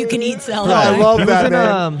bar. The all-you-can-eat salad. I love he was that, in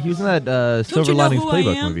man. he was in that Silver you know Linings who I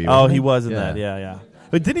Playbook am? movie. Oh, wasn't he was in that. Yeah. Yeah.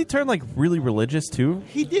 But did he turn like really religious too?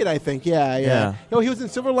 He did, I think. Yeah. Yeah. No, he was in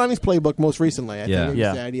Silver Linings Playbook most recently. I Yeah. think.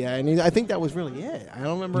 Yeah. Yeah. And I think that was really it. I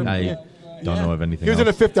don't remember. I don't know of anything He was in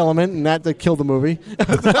else. a Fifth Element, and that killed the movie. That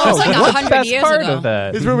was like What's 100 best years part ago. of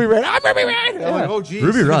that? It's Ruby Red. I'm Ruby Red. I'm like, oh, geez.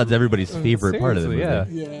 Ruby Rod's everybody's favorite part of the movie.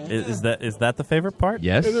 Seriously, Yeah. Is that the favorite part?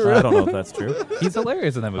 Yes. I don't know if that's true. He's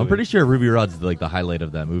hilarious in that movie. I'm pretty sure Ruby Rod's like the highlight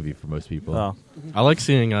of that movie for most people. Oh. I like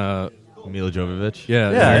seeing, Mila Jovovich.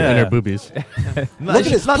 yeah, Yeah, in yeah. her boobies. Look at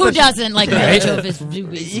this. Who doesn't like Mila Jovovich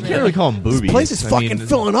boobies? You can't really call them boobies. This place is I fucking mean,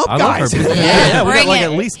 filling up, I love her guys. boobies. Yeah, we bring got like it.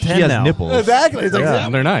 at least 10 She has now. nipples. Exactly. It's like, Yeah.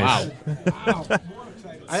 They're nice.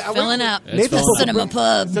 I Filling up. Nathan's Cinema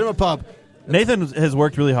Pub. Cinema Pub. Nathan has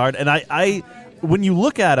worked really hard, and I when you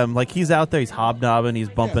look at him, like he's out there, he's hobnobbing, he's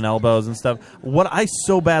bumping elbows and stuff. What I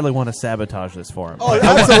so badly want to sabotage this for him. Oh,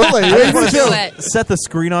 absolutely. Yeah, you Let's too. do it. Set the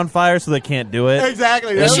screen on fire so they can't do it.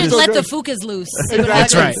 Exactly. You That should was so let good. the fukas loose. See what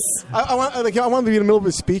Exactly. happens. I want to be in the middle of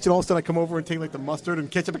a speech, and all of a sudden I come over and take like the mustard and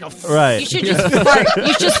ketchup and go. Right. You should just fart.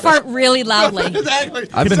 You should fart really loudly. Exactly.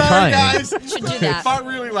 I've been Sorry, trying. guys. You should do that. Fart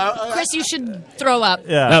really loud. Chris, you should throw up.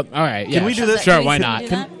 Yeah. Oh, all right. Can Yeah, we do this? Sure, Can why we not? do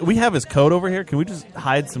that? We have his code over here. Can we just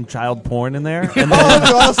hide some child porn in there? And Oh,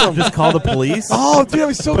 that's awesome. just call the police? Oh, dude, that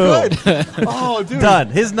was so Boom. good. Oh, dude. Done.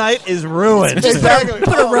 His night is ruined. Exactly.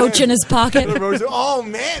 Put a roach man. in his pocket. Oh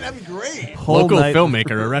man, that'd be great. Whole Local night.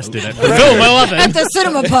 filmmaker arrested at Film, I love At it. the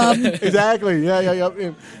cinema pub. Exactly. Yeah.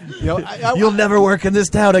 You know, You'll never work in this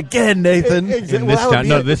town again, Nathan. In this town,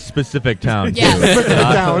 no, this specific town. Yes.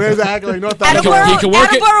 town. Exactly. North Attleboro, He can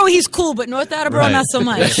work it. Attleboro, he's cool, but North Attleboro, Right. not so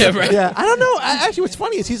much. Yeah, I don't know. Actually, what's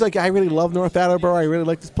funny is he's like, I really love North Attleboro. I really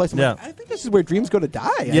like this place. I'm Yeah. like, I think this is where dreams go to die.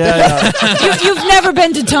 Yeah. You've never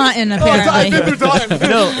been to Taunton, I've apparently. been through time.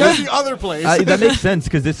 No. That's the other place. That makes sense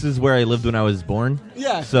because this is where I lived when I was born.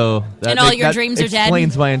 Yeah. So that And all make- your that dreams are dead?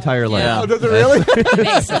 explains my entire life. Yeah. Oh, does it really?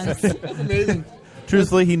 Makes sense. That's amazing.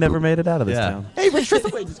 Truthfully, he never made it out of this Yeah. town. Hey, Rich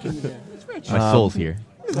Triple just came in. It's Rich. My soul's here.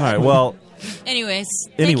 All right. Well, Anyways,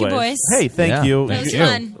 thank you, boys. Hey, thank you. That was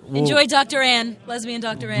fun. Enjoy Dr. Ann, lesbian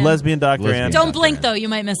Dr. Ann. Lesbian Dr. Ann. Don't blink though; you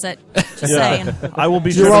might miss it. Just saying. I will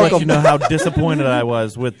be sure to let you know how disappointed I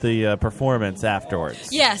was with the performance afterwards.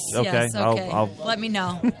 Yes. Okay. Yes. Okay. I'll let me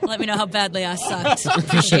know. Let me know how badly I sucked.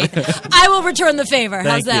 Appreciate it. I will return the favor.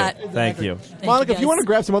 How's that? Thank you. Monica, if you want to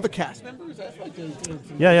grab some other cast members.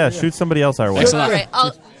 Yeah. Shoot somebody else our way. All right.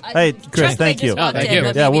 Hey, Chris, thank you. Thank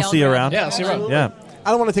you. Yeah, we'll see you around. Yeah, I'll see you around. Yeah. I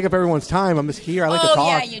don't want to take up everyone's time. I'm just here. I like to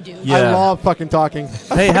talk. Yeah, you do. Yeah. I love fucking talking.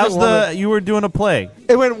 Hey, how's you were doing a play?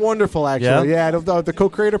 It went wonderful, actually. Yeah? The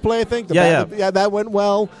co-creator play, I think. Yeah, that went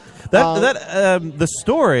well. The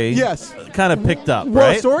story Yes. kind of picked up, Well,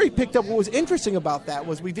 right? the story picked up. What was interesting about that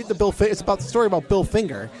was we did the Bill. It's about the story about Bill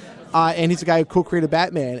Finger, and he's the guy who co-created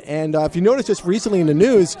Batman. And if you notice, just recently in the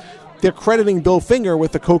news, they're crediting Bill Finger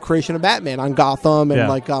with the co-creation of Batman on Gotham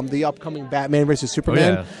and the upcoming Batman versus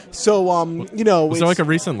Superman. yeah. So was there like a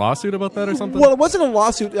recent lawsuit about that or something? Well, it wasn't a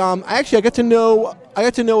lawsuit. Actually, I got to know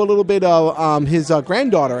a little bit of his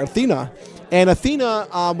granddaughter, Athena. And Athena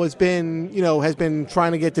has been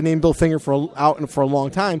trying to get the name Bill Finger for a long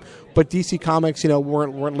time, but DC Comics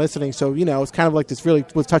weren't listening. So it's kind of like this really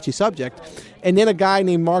touchy subject. And then a guy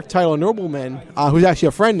named Mark Tyler Nobleman, who's actually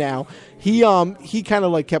a friend now, he kind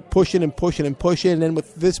of like kept pushing and pushing and pushing. And then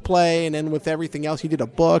with this play, and then with everything else, he did a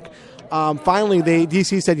book. Finally,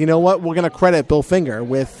 DC said, you know what, we're going to credit Bill Finger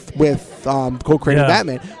with co-creating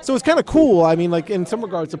Batman. So it's kind of cool. I mean, like in some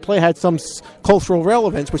regards, the play had some cultural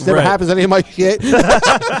relevance, which never happens in any of my shit.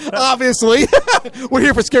 Obviously, we're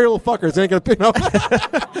here for scary little fuckers. They ain't gonna pick up.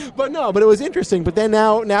 But it was interesting. But then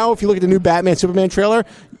now, if you look at the new Batman Superman trailer,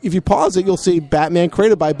 if you pause it, you'll see Batman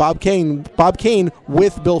created by Bob Kane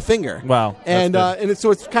with Bill Finger. Wow, and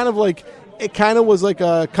it's kind of like. It kind of was like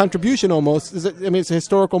a contribution almost. It's a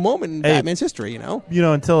historical moment in Batman's history,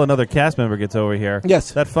 until another cast member gets over here.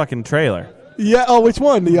 Yes. That fucking trailer. Yeah, oh, which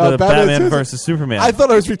one? The Batman versus Superman. I thought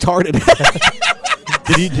I was retarded.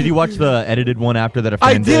 Did you watch the edited one after that? A fan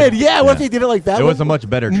I did. Yeah, what if they did it like that? It was a much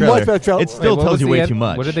better trailer. Much better trailer. It still tells you way too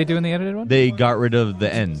much. What did they do in the edited one? They got rid of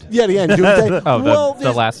the end. Yeah, the end. Doomsday.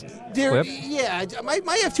 The last clip? Yeah,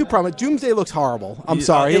 I have two problems. Doomsday looks horrible. I'm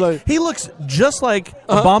sorry. He looks just like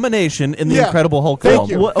Abomination in the Incredible Hulk Thank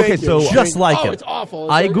film. you. Okay, so just like it. It's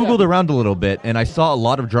awful. I googled around a little bit, and I saw a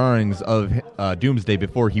lot of drawings of Doomsday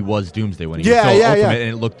before he was Doomsday when he was Ultimate, and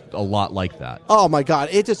it looked a lot like that. Oh my god,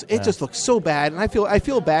 it just looks so bad, and I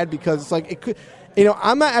feel bad because it's like it could.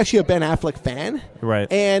 I'm not actually a Ben Affleck fan,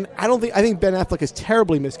 right? And I think Ben Affleck is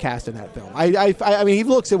terribly miscast in that film. I mean, he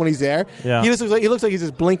looks it when he's there. Yeah. He looks like he's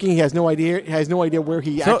just blinking. He has no idea. He has no idea where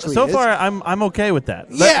he actually is. So far, I'm okay with that.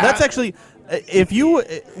 That's actually. If you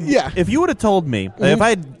would have told me if I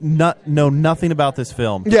had known nothing about this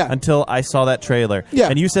film until I saw that trailer,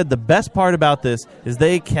 and you said the best part about this is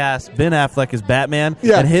they cast Ben Affleck as Batman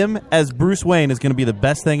and him as Bruce Wayne is going to be the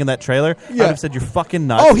best thing in that trailer, I'd have said you're fucking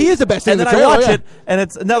nuts. Oh, he is the best thing in the trailer. And then I watch it, and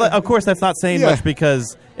it's now. Of course, that's not saying much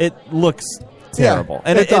because it looks terrible.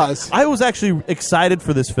 And it does. I was actually excited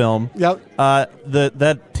for this film. Yep.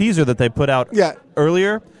 That teaser that they put out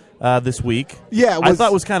earlier. This week. I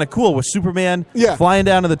thought it was kind of cool with Superman flying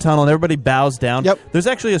down to the tunnel and everybody bows down. Yep. There's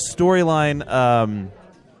actually a storyline.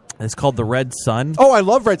 It's called The Red Sun. Oh, I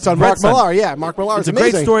love Red Sun. Mark Millar. Yeah, Mark Millar is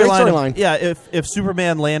amazing. It's a great storyline. Yeah, if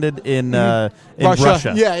Superman landed in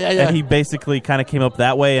Russia. And he basically kind of came up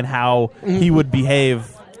that way and how he would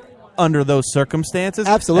behave under those circumstances.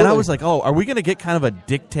 Absolutely. And I was like, oh, are we going to get kind of a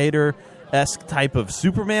dictator-esque type of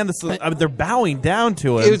Superman? They're bowing down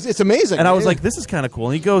to him. It's amazing. And I was like, this is kind of cool.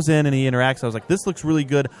 And he goes in and he interacts. I was like, this looks really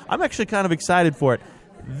good. I'm actually kind of excited for it.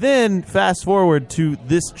 Then fast forward to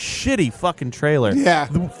this shitty fucking trailer. Yeah.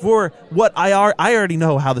 For what I already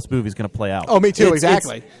know how this movie is going to play out. Oh, me too.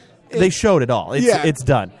 Exactly. They showed it all. It's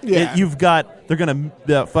done. Yeah. They're gonna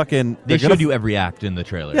fucking. They showed you every act in the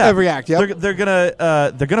trailer. Yeah, every act. Yep. They're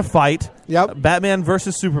gonna fight. Yep. Batman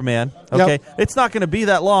versus Superman. Okay. Yep. It's not gonna be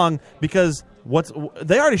that long because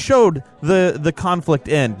they already showed the conflict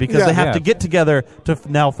end because they have to get together to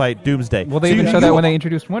now fight Doomsday. Well, they even showed that when they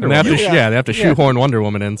introduced Wonder Woman. They have to shoehorn Wonder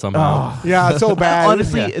Woman in somehow. Oh. Yeah, so bad.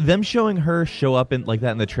 Honestly, them showing her show up in like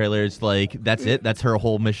that in the trailer is like that's it. That's her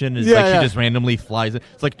whole mission. Is like she just randomly flies in.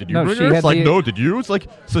 It's like, did you bring her? It's like, no, did you? It's like,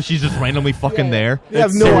 so she's just randomly fucking there. You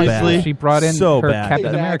have no idea. She brought in her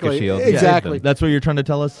Captain America shield. Exactly. That's what you're trying to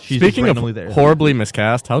tell us. She's Speaking just of there. horribly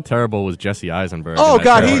miscast, how terrible was Jesse Eisenberg? Oh in that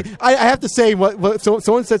God, trailer? I have to say,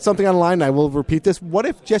 someone said something online, and I will repeat this. What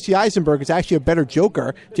if Jesse Eisenberg is actually a better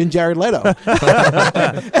Joker than Jared Leto?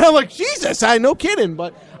 And I'm like, Jesus, no kidding.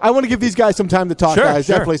 But I want to give these guys some time to talk, guys,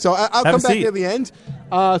 definitely. So I'll come back near the end.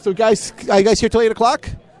 So guys, are you guys here till 8 o'clock?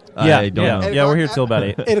 I don't know. Yeah, we're here till about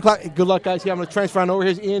 8. 8 o'clock. Good luck, guys. Yeah, I'm going to transfer on over.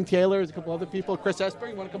 Here's Ian Taylor. There's a couple other people. Chris Esper,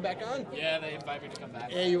 you want to come back on? Yeah, they invite me to come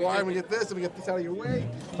back. There you are. We get this, and we get this out of your way.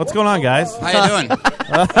 What's going on, guys? How you doing?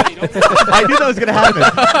 I knew that was going to happen.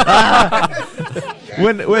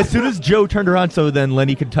 When as soon as Joe turned around so then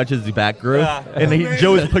Lenny could touch his back groove, and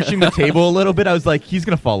Joe was pushing the table a little bit, I was like, he's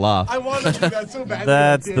going to fall off. I wanted to do that so bad.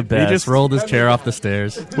 That's the best. He just rolled his chair off the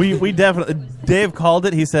stairs. We definitely. Dave called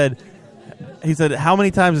it. He said, how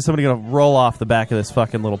many times is somebody going to roll off the back of this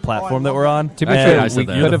fucking little platform that we're on? To be fair, we you're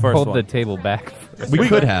could have first pulled one. the table back. We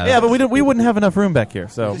could have. Yeah, but we wouldn't have enough room back here.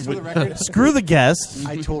 So screw the guests.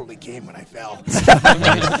 I totally came when I fell.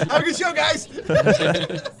 Have a good show, guys.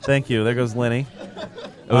 Thank you. There goes Lenny.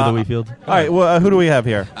 The Wheatfield. All right, well, who do we have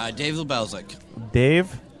here? Dave Lebelzik.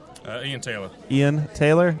 Dave? Ian Taylor. Ian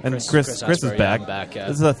Taylor? And Chris is back. I'm back, yeah.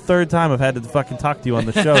 This is the third time I've had to fucking talk to you on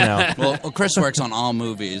the show now. Well, Chris works on all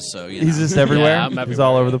movies, so you know. He's just everywhere? Yeah, I'm He's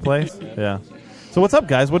all over the place? Yeah. So what's up,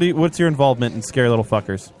 guys? What's your involvement in Scary Little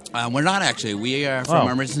Fuckers? We're not actually. We are from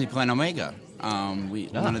Oh. Emergency Plan Omega.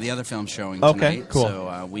 One of the other films showing Okay, tonight. cool.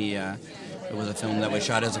 So it was a film that we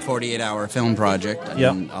shot as a 48-hour film project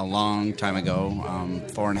Yep. a long time ago,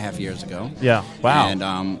 4.5 years ago. Yeah, wow. And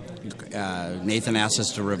Nathan asked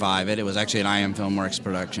us to revive it. It was actually an IM Filmworks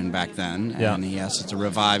production back then, Yeah. and he asked us to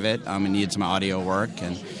revive it. It needed some audio work,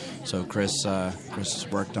 and so Chris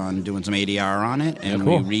worked on doing some ADR on it, and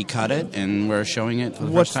cool. we recut it, and we're showing it for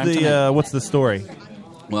the first time tonight. What's the story?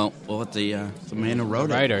 Well, what the man who wrote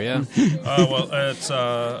it. Writer, yeah. It's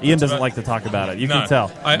Ian doesn't like to talk about it. You can tell.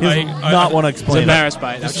 I He does not want to explain embarrassed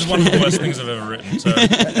by it. This is one of the worst things I've ever written. So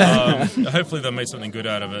hopefully they'll make something good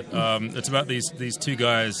out of it. It's about these two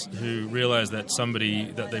guys who realize that somebody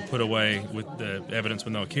that they put away with the evidence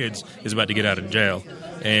when they were kids is about to get out of jail,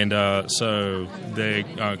 and so they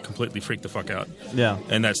completely freak the fuck out. Yeah.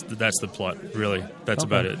 And that's the plot. Really, that's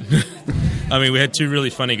about it. We had two really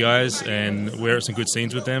funny guys, and we had some good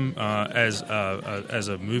scenes with them. As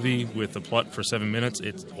a movie with a plot for 7 minutes,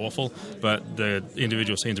 it's awful, but the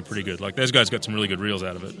individual scenes are pretty good. Like, those guys got some really good reels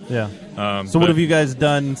out of it. Yeah. So what have you guys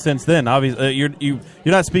done since then? Obviously, you're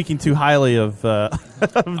not speaking too highly of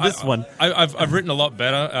this one. I've written a lot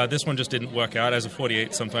better. This one just didn't work out as a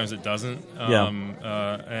 48. Sometimes it doesn't. I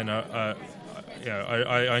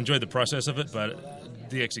enjoyed the process of it, but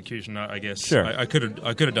the execution, I guess, Sure. I could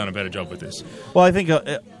have done a better job with this. Well, I think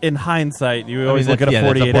in hindsight, you always mean, look at a that's- yeah,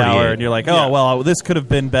 that's a 48 hour 48. and you're like, Yeah. well, this could have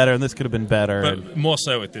been better and this could have been better. But more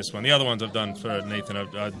so with this one. The other ones I've done for Nathan,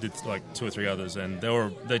 I did like 2 or 3 others, and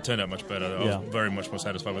they turned out much better. I was very much more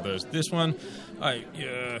satisfied with those. This one, I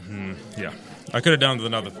could have done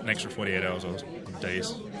with an extra 48 hours or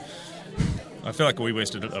days. I feel like we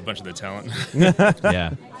wasted a bunch of their talent.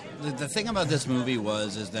 Yeah. The thing about this movie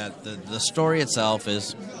is that the story itself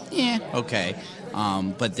is, okay.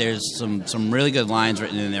 But there's some really good lines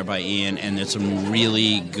written in there by Ian, and there's some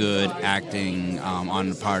really good acting on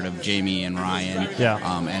the part of Jamie and Ryan. Yeah.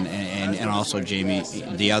 And also Jamie,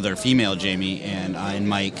 the other female Jamie, and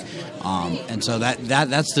Mike. And so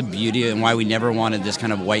that's the beauty and why we never wanted this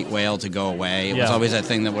kind of white whale to go away. It was Yeah. always that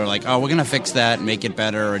thing that we're like, we're going to fix that, make it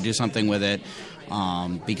better, or do something with it.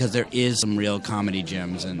 Because there is some real comedy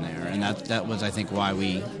gems in there, and that was, I think, why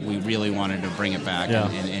we really wanted to bring it back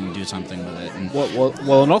and do something with it. And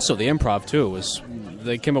Well, and also the improv too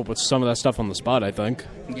they came up with some of that stuff on the spot, I think.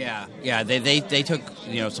 Yeah, they took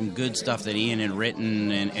some good stuff that Ian had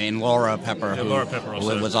written, and Laura Pepper, who Laura Pepper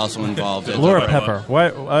also. was also involved. Laura Pepper. Why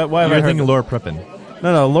have I You're heard thinking Laura Prepon.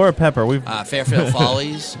 No, Laura Pepper. We've Fairfield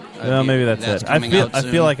Follies. No, maybe that's it. I coming out feel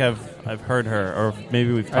soon. like I've heard her, or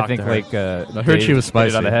maybe we've talked I think to her. like I heard she was Dave hit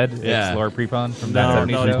it spicy. on the head. Yeah. It's Laura Prepon from No, That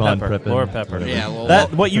 70s no, Show. Pepper. Prepon. Laura Pepper. Yeah, well,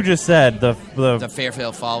 What you just said, the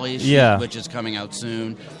Fairfield Follies, Yeah. which is coming out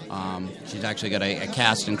soon. She's actually got a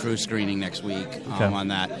cast and crew screening next week on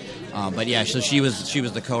that. But yeah, so she was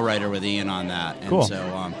the co-writer with Ian on that. And Cool.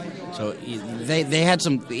 So they had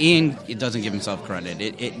some. Ian, it doesn't give himself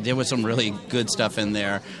credit. There was some really good stuff in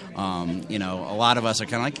there. A lot of us are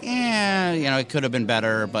kind of like, it could have been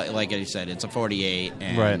better. But like I said, it's a 48,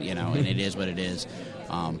 and Right. and it is what it is.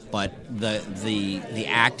 But the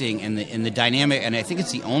acting and the dynamic, and I think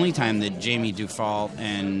it's the only time that Jamie Dufault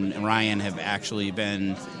and Ryan have actually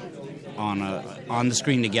been on the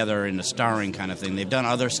screen together in a starring kind of thing. They've done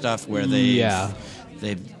other stuff where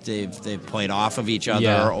they've played off of each other,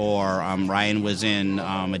 Yeah. or Ryan was in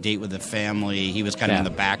A Date with the Family. He was kind of in the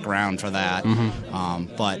background for that.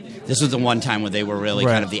 But this was the one time where they were really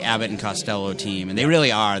kind of the Abbott and Costello team, and they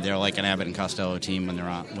really are. They're like an Abbott and Costello team when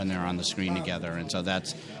they're on the screen together, and so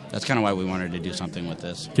that's kind of why we wanted to do something with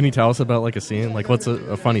this. Can you tell us about like a scene? Like, what's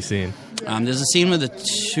a funny scene? There's a scene where the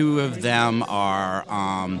two of them are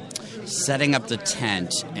setting up the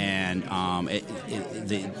tent, and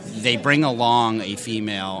they bring along a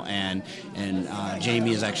female, and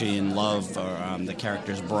Jamie is actually in love, or the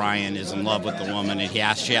character's Brian is in love with the woman, and she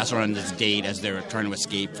asks her on this date as they're trying to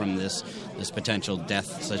escape from this potential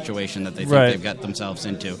death situation that they think they've got themselves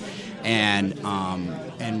into, and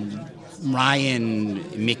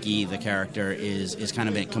Ryan, Mickey, the character, is kind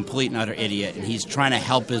of a complete and utter idiot, and he's trying to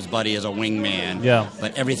help his buddy as a wingman. Yeah.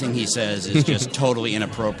 But everything he says is just totally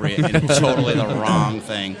inappropriate and totally the wrong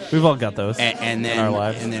thing. We've all got those And then, in our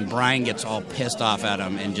lives. And then Brian gets all pissed off at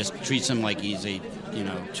him and just treats him like he's a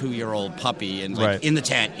 2-year-old puppy, and like in the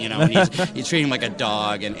tent, and he's treating him like a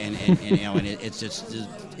dog, and it's just.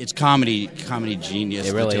 It's comedy genius.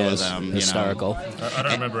 It really the two is of them, historical. I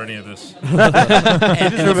don't remember any of this. He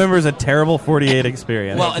just remembers a terrible 48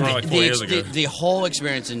 experience. Well, like 4 years ago. the whole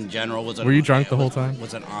experience in general was. Were you drunk the whole time?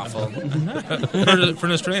 Was an awful. For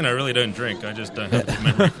an Australian, I really don't drink. I just don't have the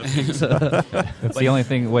memory for things. That's the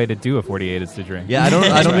only way to do a 48 is to drink. Yeah, I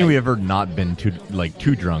don't think we've ever not been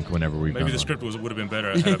too drunk whenever we've Maybe done the script would have been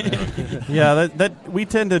better had I been drunk. Yeah, that we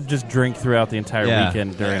tend to just drink throughout the entire Yeah.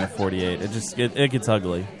 weekend during a 48. It gets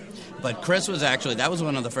ugly. But Chris was that was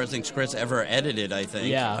one of the first things Chris ever edited, I think.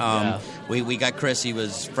 Yeah. We got Chris. He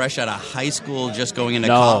was fresh out of high school, just going into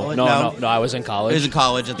No, college. no, I was in college. He was in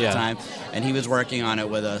college at the Yeah. time, and he was working on it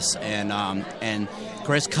with us. And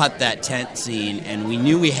Chris cut that tent scene, and we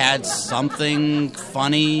knew we had something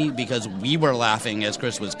funny because we were laughing as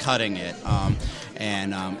Chris was cutting it.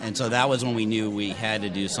 And so that was when we knew we had to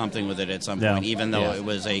do something with it at some point, even though it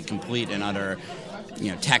was a complete and utter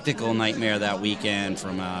tactical nightmare that weekend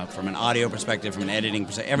from an audio perspective, from an editing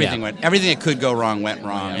perspective. Everything that could go wrong went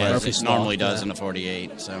wrong, as it normally does in a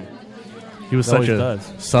 48. So He was such a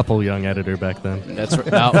supple young editor back then. That's right.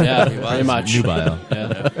 Yeah, pretty much. Nubile.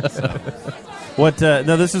 Yeah. What?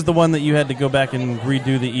 No, this is the one that you had to go back and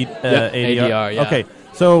redo the ADR. Yeah. Okay,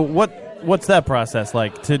 so what's that process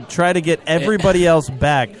like to try to get everybody else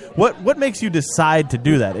back? What makes you decide to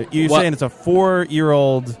do that? You're saying it's a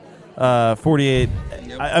 4-year-old 48.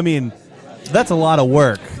 I mean, that's a lot of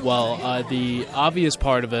work. Well, the obvious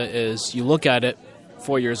part of it is you look at it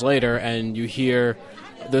 4 years later and you hear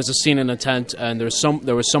there's a scene in a tent and there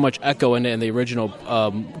was so much echo in it in the original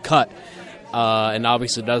cut. And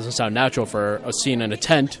obviously it doesn't sound natural for a scene in a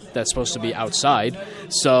tent that's supposed to be outside.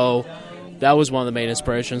 So that was one of the main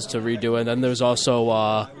inspirations to redo it. And then there's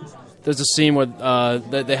also there's a scene where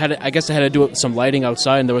they had to do it with some lighting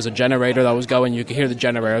outside, and there was a generator that was going. You could hear the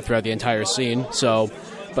generator throughout the entire scene. So,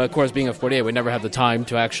 but of course, being a 48, we never had the time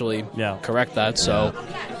to actually correct that. So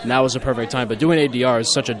now was the perfect time. But doing ADR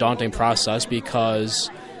is such a daunting process because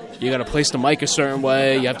you got to place the mic a certain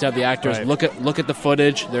way. You have to have the actors look at the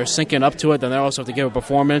footage. They're syncing up to it. Then they also have to give a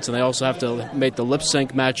performance, and they also have to make the lip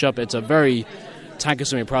sync match up. It's a very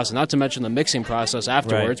time-consuming process. Not to mention the mixing process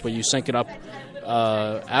afterwards, where you sync it up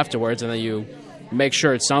afterwards, and then you make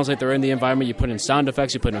sure it sounds like they're in the environment. You put in sound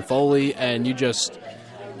effects, you put in Foley, and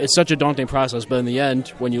it's such a daunting process. But in the end,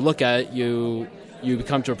 when you look at it, you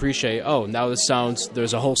become to appreciate, now there's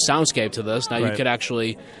a whole soundscape to this. Now you could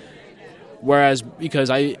actually. Whereas, because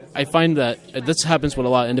I find that this happens with a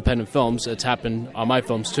lot of independent films, it's happened on my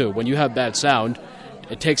films too. When you have bad sound,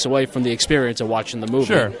 it takes away from the experience of watching the movie.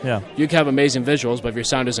 Sure, yeah. You can have amazing visuals, but if your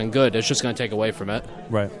sound isn't good, it's just going to take away from it.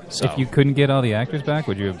 Right. So. If you couldn't get all the actors back,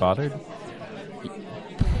 would you have bothered?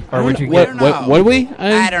 Or would you what would we?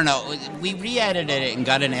 I don't know. We re-edited it and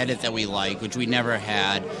got an edit that we like, which we never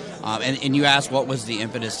had. And you asked what was the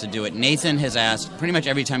impetus to do it. Nathan has asked pretty much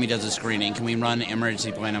every time he does a screening, can we run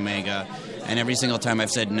Emergency Plan Omega? And every single time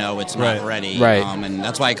I've said no, it's not ready. Right. And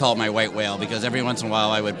that's why I call it my white whale, because every once in a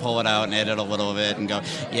while I would pull it out and edit a little bit and go,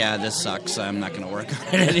 yeah, this sucks. I'm not going to work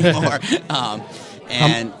on it anymore.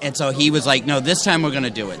 And so he was like, no, this time we're going to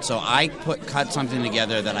do it. So I cut something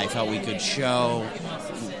together that I felt we could show.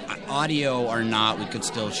 Audio or not, we could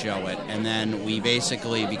still show it. And then we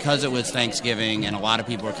basically, because it was Thanksgiving and a lot of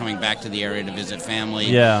people were coming back to the area to visit family,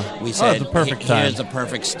 we said, it's a perfect time. Here's a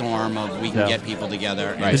perfect storm of we can get people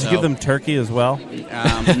together. Right. Did you give them turkey as well?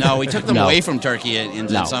 No, we took them away from turkey in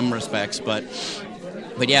some respects, but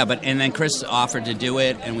and then Chris offered to do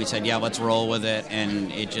it, and we said, yeah, let's roll with it,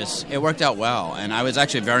 and it worked out well. And I was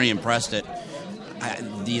actually very impressed at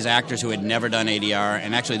these actors who had never done ADR,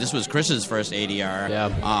 and actually this was Chris's first ADR. Yeah.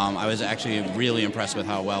 I was actually really impressed with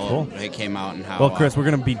how well it came out and how. Well, Chris, we're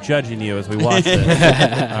going to be judging you as we watch this.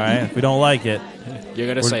 All right, if we don't like it, you're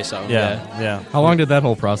going to say so. Yeah. How long did that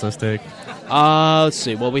whole process take? Let's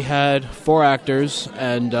see. Well, we had 4 actors,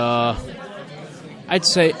 and I'd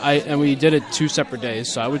say and we did it 2 separate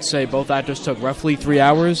days. So I would say both actors took roughly 3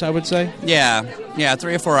 hours. I would say. Yeah,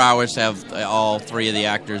 3 or 4 hours to have all 3 of the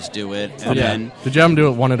actors do it. And then did you have them do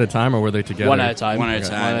it one at a time, or were they together? One at a time. One at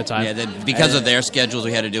a time. Yeah, because of their schedules,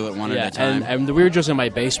 we had to do it one at a time. And we were just in my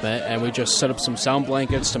basement, and we just set up some sound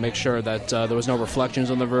blankets to make sure that there was no reflections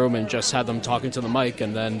in the room, and just had them talking to the mic,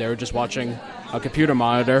 and then they were just watching a computer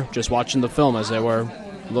monitor, just watching the film as they were.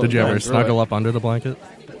 Did you ever snuggle up under the blanket?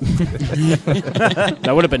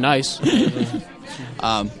 That would have been nice.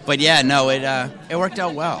 But yeah, no, it worked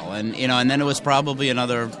out well, and and then it was probably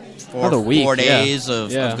another 4 days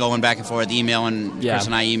of going back and forth, emailing. Chris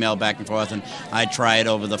and I emailed back and forth, and I'd try it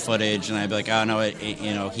over the footage, and I'd be like, oh no,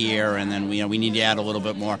 here, and then we need to add a little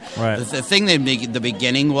bit more. Right. The thing the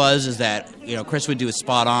beginning is that Chris would do a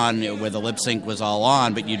spot on where the lip sync was all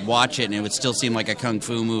on, but you'd watch it and it would still seem like a kung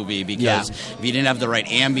fu movie because if you didn't have the right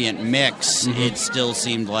ambient mix, it still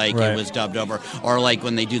seemed like it was dubbed over, or like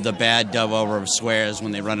when they do the bad dub over of swears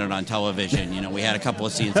when they run it on television. We had a couple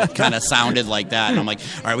of scenes that kind of sounded like that, and I'm like,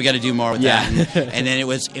 all right, we got to do more with that. And then it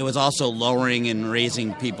was also lowering and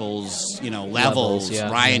raising people's levels.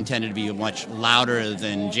 Ryan tended to be much louder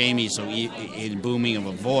than Jamie, so in booming of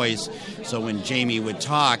a voice. So when Jamie would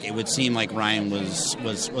talk, it would seem like Ryan was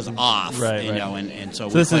off. And so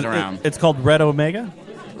we this played around. It's called Red Omega.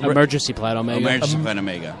 Emergency Plan Omega. Emergency Plan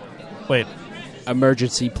Omega. Wait.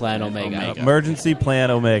 Emergency Plan Omega. Emergency Plan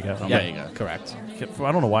Omega. Yeah, correct.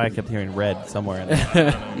 I don't know why I kept hearing Red somewhere in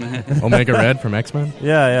there. Omega Red from X-Men?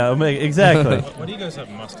 Yeah, Omega, exactly. Why do you guys have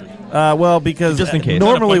mustard? Well, because just in case.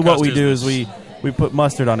 Normally what we do is we put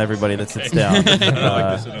mustard on everybody that sits down.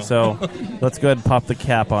 So let's go ahead and pop the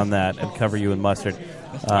cap on that and cover you in mustard.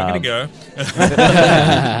 I'm going to go.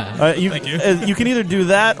 Thank you. You can either do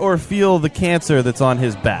that or feel the cancer that's on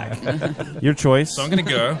his back. Your choice. So I'm going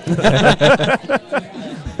to go.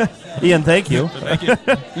 Ian, thank you. Thank you.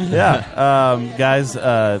 Yeah. Guys,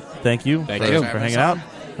 thank you for hanging out.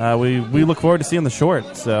 We look forward to seeing the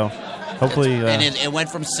short, so hopefully... and it went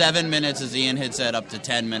from 7 minutes, as Ian had said, up to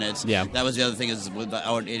 10 minutes. Yeah. That was the other thing, is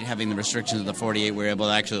without having the restrictions of the 48, we were able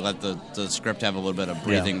to actually let the script have a little bit of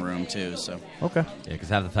breathing room, too. So Okay. Yeah, because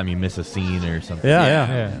half the time you miss a scene or something.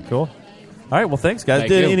 Yeah. Cool. All right, well, thanks, guys.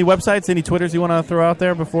 Thank you. Any websites, any Twitters you want to throw out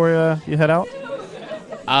there before you head out?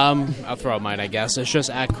 I'll throw out mine, I guess. It's just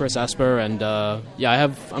at Chris Esper, and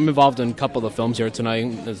I'm involved in a couple of films here tonight,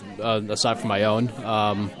 aside from my own.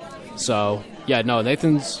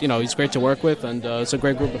 Nathan's, he's great to work with, and it's a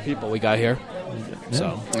great group of people we got here. Yeah.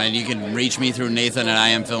 So, and you can reach me through Nathan at I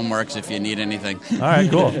Am Filmworks if you need anything. All right,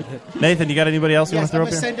 cool. Nathan, you got anybody else you want to throw up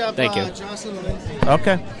here? Send up, Thank you. Jocelyn and Lindsay.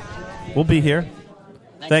 Okay. We'll be here.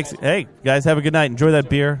 Thanks. Hey, guys, have a good night. Enjoy that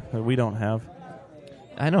beer that we don't have.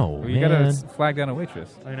 I know. Well, you gotta flag down a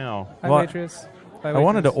waitress. I know. Hi, Well, waitress. I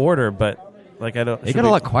wanted to order, but I don't. It got a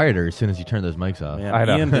lot quieter as soon as you turn those mics off. Yeah, I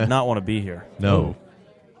know. Ian did not want to be here. No.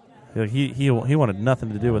 He wanted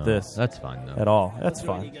nothing to do with this. That's fine, though. At all. That's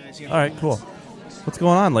fine. All right, cool. What's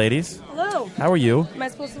going on, ladies? Hello. How are you? Am I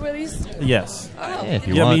supposed to wear these? Yes. Yeah, if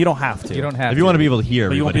you I want. mean, you don't have to. You don't have If you want to be able to hear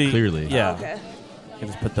But you won't everybody be- clearly. Yeah. Oh, okay. You can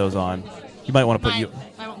just put those on. You might want to put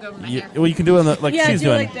I won't go over my hair. well, you can do it on the, like Yeah, she's do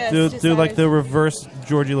doing. like this, just do like size. the reverse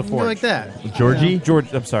Georgie LaForge. Do like that. Georgie?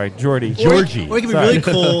 I'm sorry, Geordie. Georgie. Or it can be Sorry. really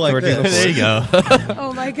cool like Georgie this. There you go.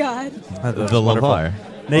 Oh my god. That's The Love wonderful. Fire.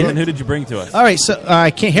 Nathan, who did you bring to us? All right, so I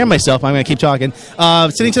can't hear myself. I'm going to keep talking.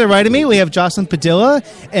 Sitting to the right of me, we have Jocelyn Padilla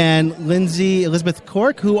and Lindsay Elizabeth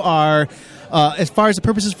Cork, who are, as far as the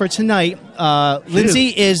purposes for tonight, Lindsay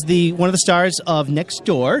is one of the stars of Next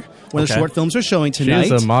Door, one of the Okay. short films we're showing She tonight.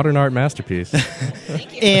 is a modern art masterpiece.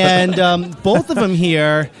 And both of them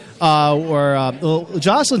here were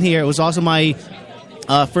Jocelyn here was also my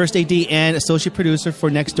first AD and associate producer for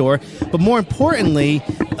Next Door. But more importantly,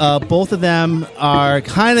 both of them are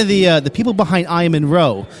kind of the people behind I Am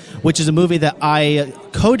Monroe, which is a movie that I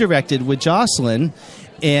co-directed with Jocelyn.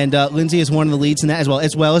 And Lindsay is one of the leads in that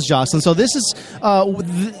as well as Jocelyn. So this is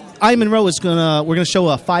I Am Monroe is we're gonna show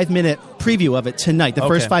a 5-minute preview of it tonight, the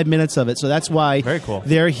first 5 minutes of it. So that's why Very cool.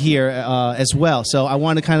 they're here as well. So I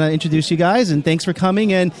want to kind of introduce you guys, and thanks for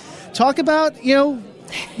coming and talk about you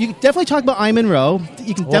can definitely talk about I Am Monroe.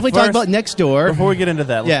 You can definitely talk first, about Next Door. Before we get into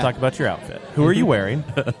that, let's Yeah. talk about your outfit. Who are you wearing?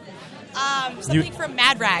 Something from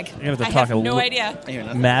Mad Rag. You're gonna have to I talk have a no li-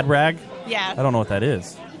 idea. Mad Rag? Yeah. I don't know what that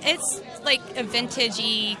is. It's like a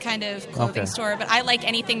vintagey kind of clothing store, but I like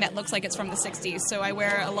anything that looks like it's from the 60s. So I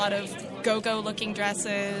wear a lot of go-go looking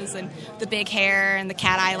dresses and the big hair and the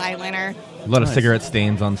cat eye eyeliner. A lot of cigarette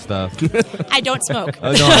stains on stuff. I don't smoke. No,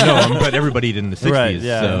 I know, but everybody did in the 60s. Right,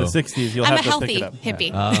 yeah, so. in the 60s, you'll I'm have a to pick it up.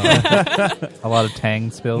 healthy hippie. A lot of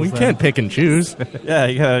Tang spills. We can't pick and choose. Yeah,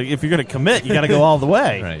 if you're going to commit, you got to go all the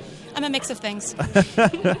way. Right. I'm a mix of things.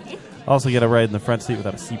 Also, get a ride in the front seat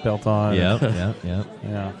without a seatbelt on. Yeah.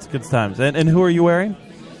 Yeah, it's good times. And who are you wearing?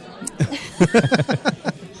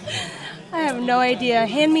 I have no idea.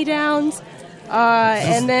 Hand-me-downs.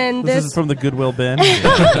 And then This is from the Goodwill bin.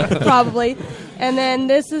 probably. And then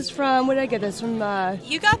this is from, where did I get this from?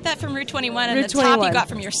 You got that from Route 21, and Route the top 21. you got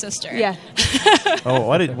from your sister. Yeah. Oh,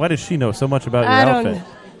 why does she know so much about your I don't outfit?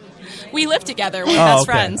 We live together. We're best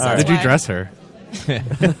friends. All right. Did you dress her? You No.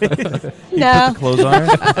 put the clothes on her?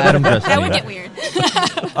 Adam dressed That me. would get weird.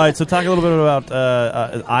 All right, so talk a little bit about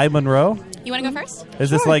I, Monroe. You want to go first? Is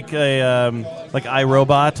this like a like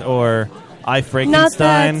iRobot or I, Not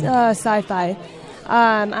Frankenstein? that sci-fi.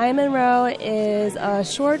 I Monroe is a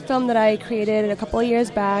short film that I created a couple of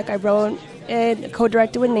years back. I wrote it,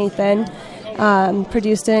 co-directed with Nathan,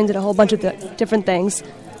 produced it, and did a whole bunch of different things.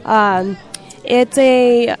 It's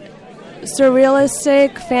a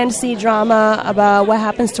surrealistic fantasy drama about what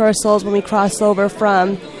happens to our souls when we cross over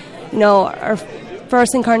from, our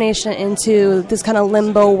first incarnation into this kind of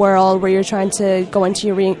limbo world where you're trying to go into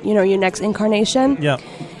your next incarnation. Yeah.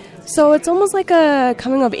 So it's almost like a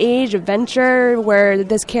coming-of-age adventure where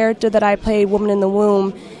this character that I played, Woman in the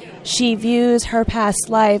Womb, she views her past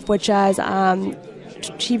life,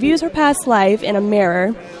 she views her past life in a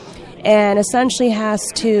mirror and essentially has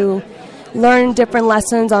to learn different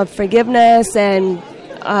lessons on forgiveness and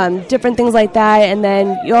different things like that. And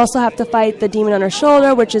then you also have to fight the demon on her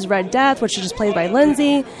shoulder, which is Red Death, which is just played by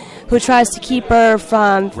Lindsay, who tries to keep her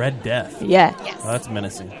from... Red Death. Yeah. Oh, that's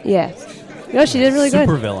menacing. Yeah. No, she did really good.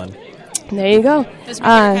 Super villain. There you go. Those are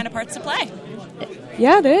my favorite kind of parts to play.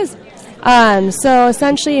 Yeah, there is. So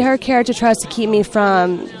essentially, her character tries to keep me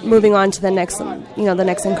from moving on to the next, the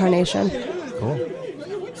next incarnation. Cool.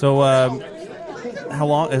 So, how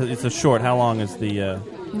long? It's a short. How long is the?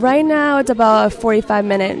 Right now, it's about a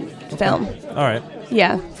 45-minute film. All right.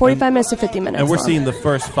 Yeah, 45 minutes to 50 minutes. And we're long. seeing the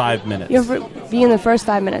first 5 minutes. You're being the first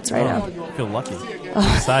 5 minutes right now. I feel lucky.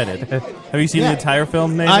 I'm excited. Have you seen the entire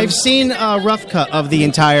film, Nathan? I've seen a rough cut of the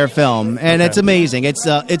entire film, and it's amazing. It's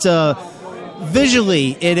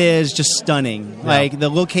visually, it is just stunning. Yeah. Like the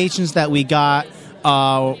locations that we got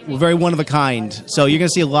were very one of a kind. So you're going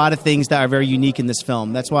to see a lot of things that are very unique in this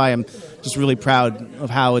film. That's why I'm just really proud of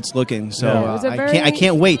how it's looking. So I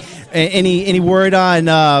can't wait. Any word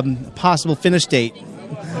on possible finish date?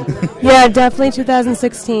 Yeah, definitely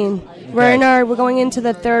 2016. We're going into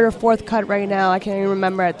the third or fourth cut right now. I can't even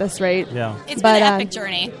remember at this rate. Yeah, it's been an epic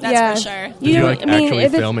journey. That's for sure. Did you actually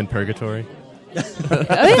film in purgatory? It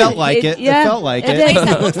felt like it. Yeah, It felt like it.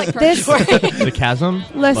 That looks like purgatory. The chasm.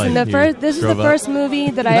 Listen, this is the first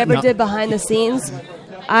movie that I ever did behind the scenes.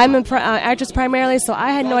 I'm an actress primarily, so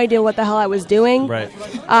I had no idea what the hell I was doing. Right.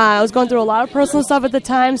 I was going through a lot of personal stuff at the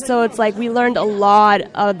time, so it's like we learned a lot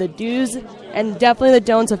of the do's and definitely the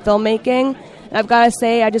don'ts of filmmaking. And I've got to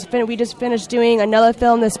say, we just finished doing another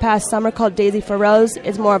film this past summer called Daisy for Rose.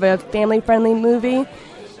 It's more of a family-friendly movie,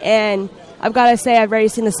 and I've got to say I've already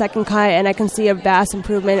seen the second cut, and I can see a vast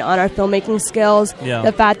improvement on our filmmaking skills. Yeah.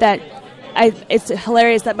 The fact that it's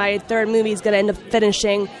hilarious that my third movie is going to end up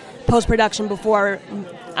finishing post-production before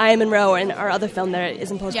I Am Monroe and our other film that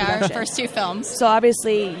is in post-production. Yeah, our first two films. So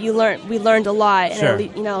obviously we learned a lot. Sure.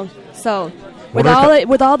 And so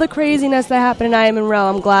with all the craziness that happened in I Am Monroe,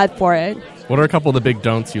 I'm glad for it. What are a couple of the big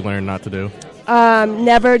don'ts you learned not to do?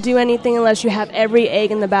 Never do anything unless you have every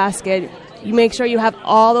egg in the basket. You make sure you have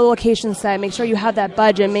all the locations set. Make sure you have that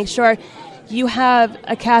budget. Make sure you have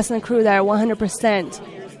a cast and crew that are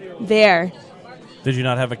 100% there. Did you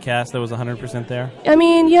not have a cast that was 100% there? I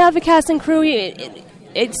mean, you have a cast and crew.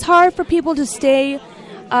 It's hard for people to stay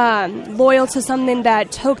loyal to something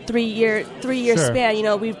that took 3 year Sure.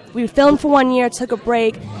 span. We filmed for 1 year, took a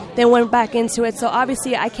break, then went back into it. So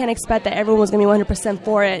obviously, I can't expect that everyone was going to be 100%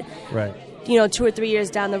 for it. Right. 2 or 3 years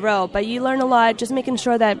down the road. But you learn a lot. Just making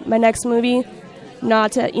sure that my next movie,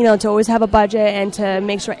 to always have a budget and to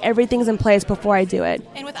make sure everything's in place before I do it.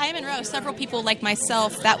 And with I Am Monroe, several people like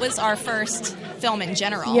myself, that was our first film in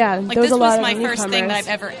general. Yeah, like there was this a lot was of my first thing that newcomers. I've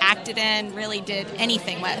ever acted in, really did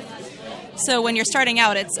anything with. So when you're starting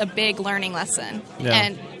out, it's a big learning lesson. Yeah.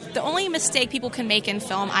 And the only mistake people can make in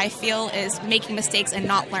film, I feel, is making mistakes and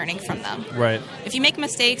not learning from them. Right. If you make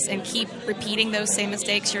mistakes and keep repeating those same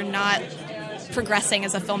mistakes, you're not progressing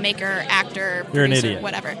as a filmmaker, actor, You're an producer, idiot.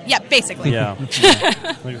 whatever. Yeah, basically. Yeah. I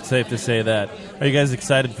think it's safe to say that. Are you guys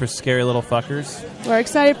excited for Scary Little Fuckers? We're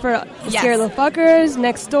excited for Yes. Scary Little Fuckers,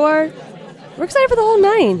 Next Door. We're excited for the whole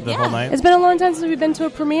night. The whole night? It's been a long time since we've been to a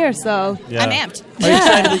premiere, so Yeah. I'm amped. Are you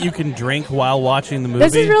excited that you can drink while watching the movie?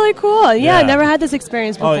 this is really cool. Yeah, I Yeah. never had this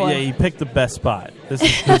experience before. Oh, yeah, you picked the best spot. This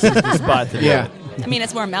is the spot to do Yeah. it. I mean,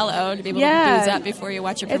 it's more mellow to be able Yeah. to booze up before you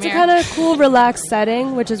watch your It's a premiere. kind of cool, relaxed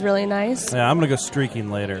setting, which is really nice. Yeah, I'm going to go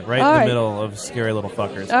streaking later, right All in the right. middle of Scary Little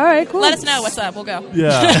Fuckers. All right, cool. Let us know what's up. We'll go.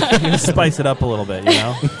 Yeah, spice it up a little bit, you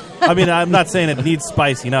know? I mean, I'm not saying it needs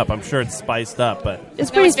spicing up. I'm sure it's spiced up, but...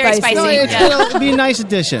 It's No, pretty it's very spicy. spicy. It'll be a nice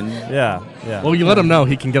addition. Yeah, yeah. Well, you let him know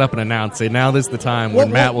he can get up and announce. Say, now this is the time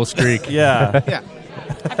when Matt will streak. Yeah. Yeah.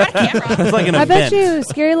 It's like an I bet event. you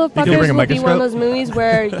Scary Little You can bring Fuckers a will be one microscope? of those movies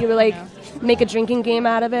where you like make a drinking game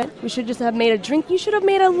out of it. We should just have made a drink. You should have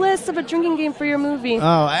made a list of a drinking game for your movie. Oh,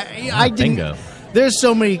 I didn't. Bingo. There's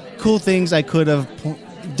so many cool things I could have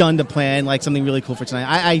done to plan, like something really cool for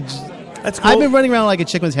tonight. That's cool. I've been running around like a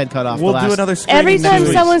chick with his head cut off. We'll the do last, another screening Every time next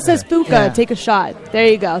week. someone says Fuka, Yeah. take a shot. There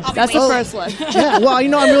you go. That's the first one. Yeah, well,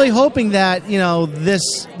 I'm really hoping that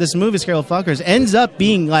this movie, Scary Little Fuckers, ends up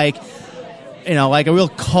being like a real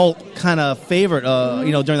cult kind of favorite.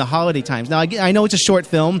 During the holiday times. Now, I know it's a short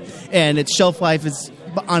film and its shelf life is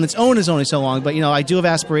on its own is only so long, but I do have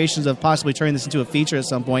aspirations of possibly turning this into a feature at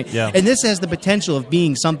some point. Yeah. And this has the potential of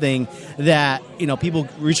being something that people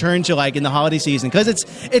return to like in the holiday season because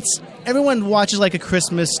it's everyone watches like A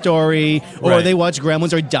Christmas Story or Right. they watch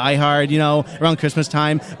Gremlins or Die Hard, around Christmas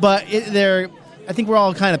time, but I think we're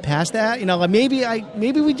all kind of past that. Like maybe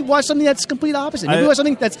we watch something that's complete opposite. Maybe we watch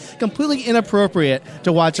something that's completely inappropriate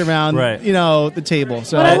to watch around, Right. the table.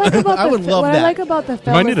 So What I like about I would love what that. I like about the You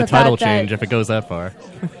film might is need a the title fact that change if it goes that far.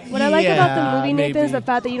 what I like about the movie, maybe. Nathan, is the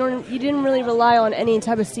fact that you didn't really rely on any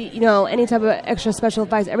type of any type of extra special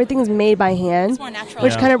effects. Everything is made by hand, more natural.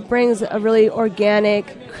 which Yeah. kind of brings a really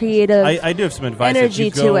organic, creative I do have some advice. energy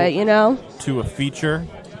if you go to it. to a feature,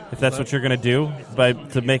 if that's what you're going to do,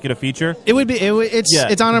 to make it a feature. It would be.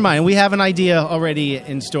 It's on our mind. We have an idea already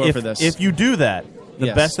in store for this. If you do that, the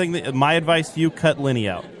Yes. best thing, my advice to you, cut Lenny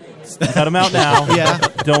out. Cut him out now. Yeah.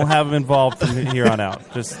 Don't have him involved from here on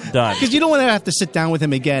out. Just done. Because you don't want to have to sit down with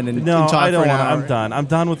him again and No, talk I don't for an want. hour. I'm done. I'm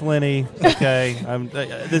done with Lenny. Okay.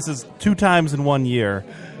 This is 2 times in 1 year.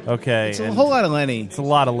 Okay. It's a and whole lot of Lenny. It's a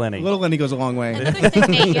lot of Lenny. Little Lenny goes a long way. Another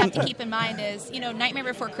thing that you have to keep in mind is, Nightmare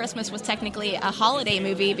Before Christmas was technically a holiday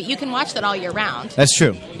movie, but you can watch that all year round. That's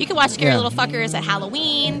true. You can watch Scary Yeah. Little Fuckers at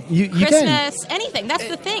Halloween, You can. Christmas, anything. That's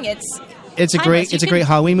the thing. It's a timeless. great great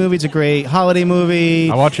Halloween movie. It's a great holiday movie.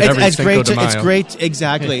 I watch it every it's Cinco great. de Mayo. It's great.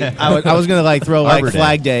 Exactly. I was gonna throw like Arbor Day.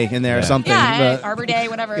 Flag Day in there or something. Yeah, but Arbor Day,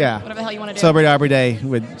 whatever the hell you want to do. Celebrate Arbor Day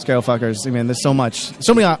with Scary Little Fuckers. I mean, there's so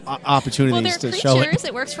many opportunities Well, they're to creatures. show it.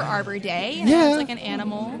 It works for Arbor Day. Yeah. It's like an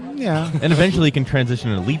animal. Yeah. And eventually you can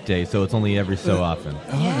transition to Leap Day, so it's only every so often.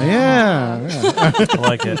 Yeah. I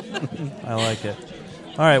like it. I like it.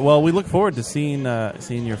 All right. Well, we look forward to seeing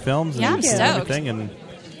your films Yeah, I'm and stoked. everything. And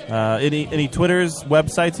any Twitters,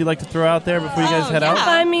 websites you'd like to throw out there before you guys head out?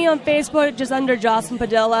 Find me on Facebook just under Jocelyn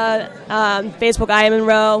Padilla. Facebook, I am in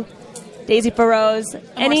Row. Daisy Feroz.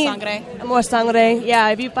 Amor Sangre. Yeah,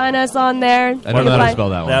 if you find us on there. I don't know how to spell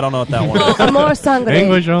that one. I don't know what that one is. Amor Sangre.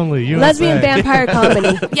 English only. USA. Lesbian vampire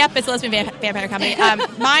comedy. Yep, it's a lesbian vampire comedy.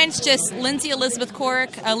 Mine's just Lindsay Elizabeth Cork,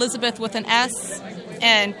 Elizabeth with an S,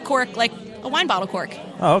 and cork like a wine bottle cork.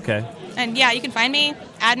 Oh, okay. And yeah, you can find me,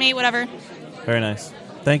 add me, whatever. Very nice.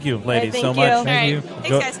 Thank you, ladies, thank so you. much. All right. Thanks,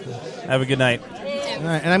 Go- guys. Have a good night. All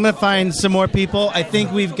right, and I'm going to find some more people. I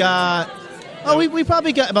think we've got... Oh, we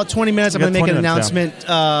probably got about 20 minutes. I'm We going to got make an 20 minutes,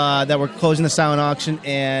 announcement that we're closing the silent auction,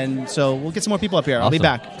 and so we'll get some more people up here. I'll be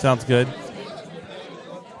Awesome. back. Sounds good.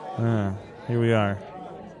 Here we are.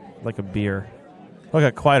 Like a beer. Oh, it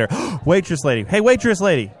got quieter. Waitress lady. Hey, waitress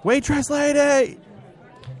lady. Waitress lady!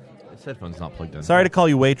 This headphone's not plugged in. Sorry to call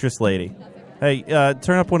you waitress lady. Hey,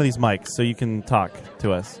 turn up one of these mics so you can talk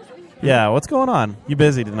to us. Yeah, what's going on? You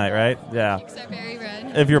busy tonight, right? Yeah. They're very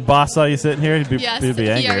red. If your boss saw you sitting here, he'd be Yes, angry, he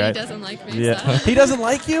already right? doesn't like me, Yeah. so. He doesn't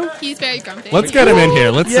like you? He's very grumpy. Let's get him in here.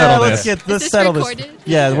 Let's settle this. Is Let's this settle recorded? this.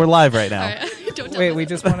 Yeah, we're live right now. All right. Don't tell Wait, us. we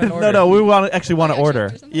just want an order. No, we want to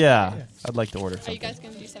order. Yeah, I'd like to order Are you something. guys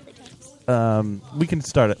going to do separate tabs? We can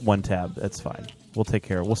start at one tab. That's fine. We'll take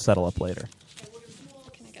care. We'll settle up later.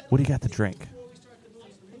 What do you got to drink?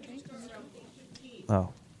 Oh,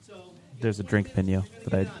 there's a drink menu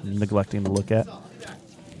that I'm neglecting to look at.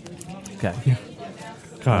 Okay.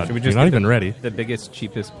 God, Should we you're just not get even ready. The biggest,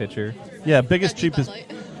 cheapest pitcher. Yeah, biggest, cheapest.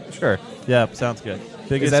 Sure. Yeah, sounds good.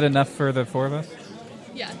 Biggest. Is that enough for the 4 of us?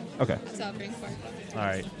 Yeah. Okay. That's what I'll bring for. All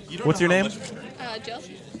right. What's your name? Jill.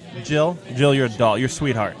 Jill? Jill, you're a doll. You're a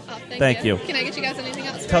sweetheart. Oh, Thank you. Can I get you guys anything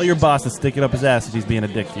else? Tell your boss to stick it up his ass if he's being a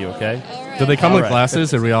dick to you, okay? Do they come All with right.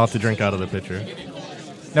 glasses, or do we all have to drink out of the pitcher?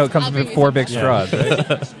 No, it comes with 4 big straws.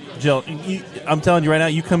 Right? Jill, I'm telling you right now,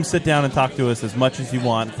 you come sit down and talk to us as much as you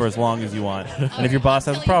want for as long as you want. And if your boss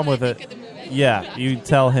has a problem with it, yeah, you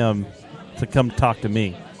tell him to come talk to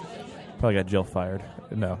me. Probably got Jill fired.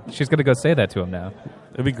 No, she's going to go say that to him now.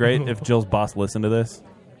 It'd be great if Jill's boss listened to this.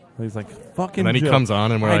 He's like, fucking And then he Jill. comes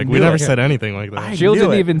on and we're I like, knew we never it. said anything like that. Jill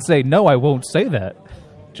didn't even say, no, I won't say that.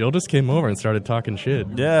 Jill just came over and started talking shit.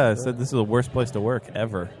 Yeah, said this is the worst place to work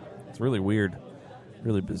ever. It's really weird.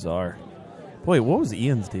 Really bizarre. Boy, what was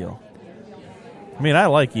Ian's deal? I mean, I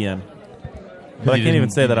like Ian. But I can't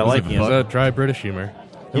even say that I like It Ian. was a dry British humor.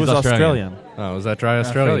 It was Australian. Oh, was that dry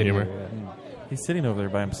Australian humor? He's sitting over there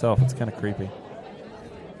by himself. It's kind of creepy.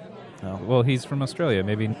 No. Well, he's from Australia.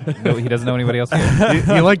 Maybe he doesn't know anybody else here.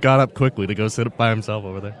 he like got up quickly to go sit by himself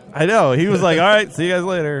over there. I know. He was like, all right, see you guys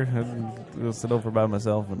later. I'll sit over by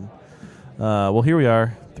myself. And well, here we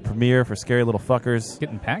are. The premiere for Scary Little Fuckers.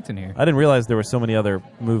 Getting packed in here. I didn't realize there were so many other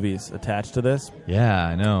movies attached to this. Yeah,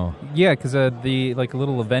 I know. Yeah, because the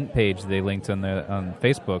little event page they linked on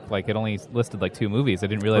Facebook, like it only listed like 2 movies. I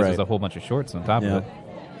didn't realize there was a whole bunch of shorts on top of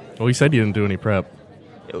it. Well, you said you didn't do any prep.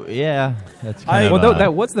 Yeah, that's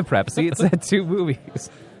that was the prep. See, it said 2 movies.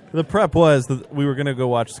 The prep was that we were going to go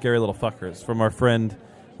watch Scary Little Fuckers from our friend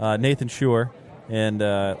Nathan Schur and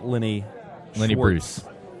Lenny Lenny Schwartz. Bruce.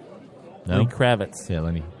 No? Lenny Kravitz. Yeah,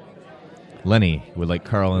 Lenny with like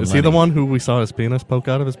Carl and Is Lenny. he the one who we saw his penis poke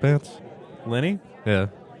out of his pants? Lenny? Yeah.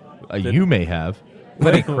 You may have.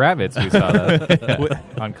 Lenny Kravitz, we saw that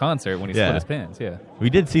on concert when he Yeah. split his pants. Yeah, We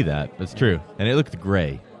did see that. That's true. And it looked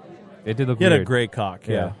gray. it did look He had weird. a gray cock.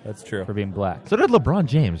 Yeah, that's true. For being black. So did LeBron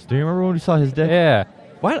James. Do you remember when we saw his dick? Yeah.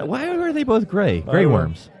 Why were they both gray? Gray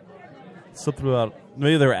worms. Something about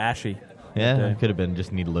maybe they were ashy. Yeah, Okay. it could have been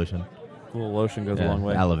just need lotion. A little lotion goes a Yeah, long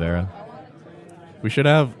way. Aloe vera. We should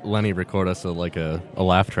have Lenny record us a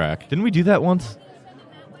laugh track. Didn't we do that once?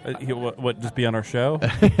 What? Just be on our show?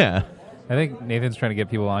 Yeah. I think Nathan's trying to get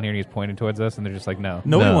people on here, and he's pointing towards us, and they're just like, no.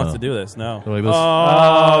 Nobody wants to do this. No. Like this.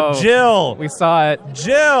 Oh, Jill. We saw it.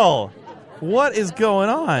 Jill, what is going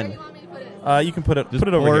on? You can put it. Just put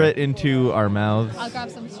it over pour here. it into our mouths. I'll grab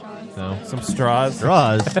some straws. No. Some straws.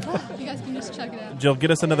 Straws. You guys can just chug it out. Jill, get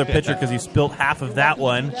us another pitcher because you spilt half of that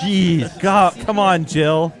one. Jeez, God, come on,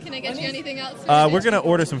 Jill. Can I get you anything else? We're gonna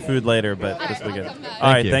order some food later, but this will be good.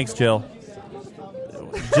 All right, you. thanks, Jill.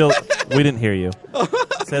 Jill, we didn't hear you.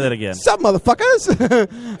 Say that again. What's up,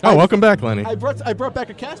 motherfuckers? Oh, welcome back, Lenny. I brought back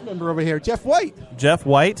a cast member over here, Jeff White. Jeff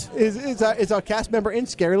White Is our cast member in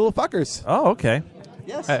Scary Little Fuckers. Oh, okay.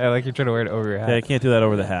 Yes. I like you're trying to wear it over your hat. Yeah, I can't do that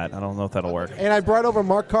over the hat. I don't know if that'll work. And I brought over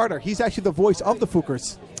Mark Carter. He's actually the voice of the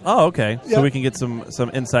Fookers. Oh, okay. Yeah. So we can get some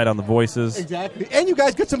insight on the voices. Exactly. And you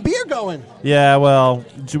guys get some beer going. Yeah, well,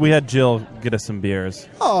 we had Jill get us some beers.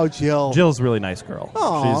 Oh, Jill. Jill's a really nice girl.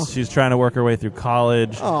 Aw. She's trying to work her way through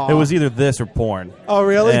college. Aw. It was either this or porn. Oh,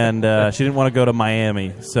 really? And she didn't want to go to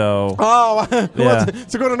Miami, so Oh, Yeah.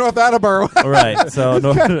 So go to North Attleboro. right. So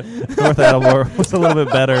North Attleboro was a little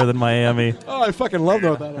bit better than Miami. Oh, I fucking love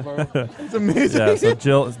North Attleboro. It's amazing. Yeah. So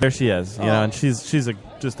Jill, there she is. You know, and she's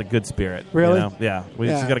just a good spirit. Really? You know? Yeah.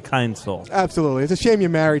 Yeah. She's got a kind soul. Absolutely. It's a shame you're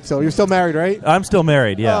married, so you're still married, right? I'm still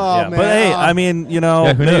married, yeah. Oh, yeah. man. But hey, I mean, who maybe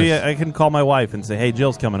knows? I can call my wife and say, "Hey,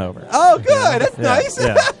 Jill's coming over." Oh, good. That's Yeah, nice.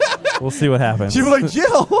 Yeah. We'll see what happens. She was like,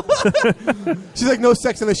 Jill. She's like, no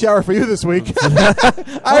sex in the shower for you this week.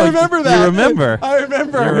 I remember that. You remember? I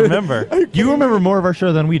remember. You remember? You remember more of our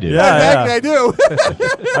show than we do. Yeah, Exactly, I do.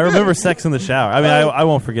 I remember sex in the shower. I mean, I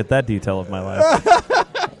won't forget that detail of my life.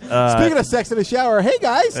 Speaking of sex in the shower, hey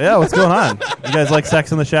guys. Yeah, what's going on? You guys like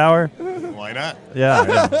sex in the shower? Why not?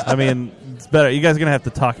 Yeah. I mean, it's better. You guys are gonna have to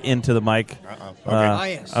talk into the mic.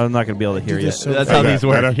 Okay. yes. I'm not gonna be able to hear you. That's how these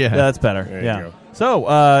work. Better? Yeah. That's better. There you yeah. go. So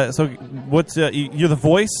what's you're the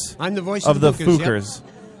voice I'm the voice of the Fookers. Fookers,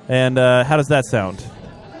 and how does that sound?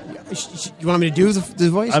 Yep. You want me to do the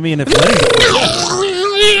voice? I mean, if Lenny.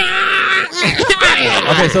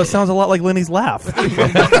 Okay, so it sounds a lot like Lenny's laugh. Something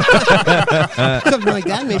like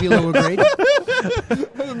that, maybe a lower grade.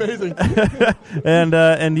 That's amazing.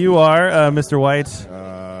 And you are Mr. White.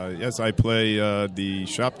 Yes, I play the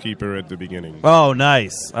shopkeeper at the beginning. Oh,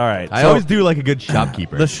 nice. All right. I always do like a good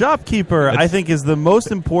shopkeeper. The shopkeeper, I think, is the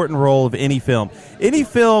most important role of any film. Any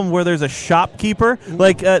film where there's a shopkeeper,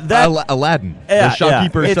 like that. Aladdin. The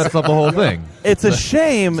shopkeeper sets up the whole thing. It's a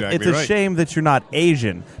shame. Exactly it's a right. shame that you're not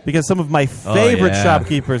Asian, because some of my favorite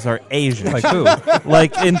shopkeepers are Asian. Like who?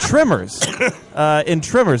 Like in Tremors. In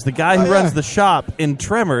Tremors, the guy who runs the shop in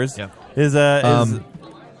Tremors is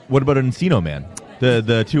What about Encino Man?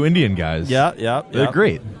 The two Indian guys. They're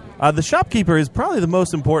great. The shopkeeper is probably the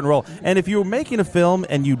most important role. And if you're making a film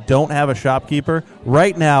and you don't have a shopkeeper,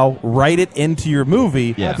 right now, write it into your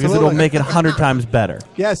movie because it'll make it 100 times better.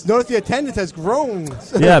 Yes, notice the attendance has grown.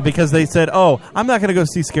 Yeah, because they said, "Oh, I'm not going to go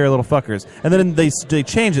see Scary Little Fuckers," and then they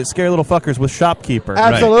changed it, Scary Little Fuckers with shopkeeper.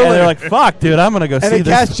 Absolutely, and they're like, "Fuck, dude, I'm going to go see this." And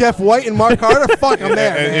they cast Jeff White and Mark Carter. Fuck, I'm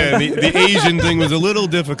there. The Asian thing was a little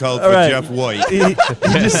difficult for Jeff White. He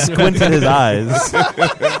just squinted his eyes.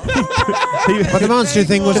 But the monster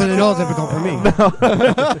thing wasn't at all difficult for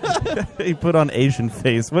me. He put on Asian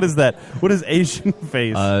face. What is that? What is Asian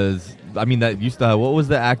face? I mean, that used to. What was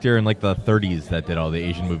the actor in like the 30s that did all the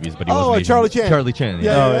Asian movies? But he wasn't Asian. Charlie Chan. Charlie Chan.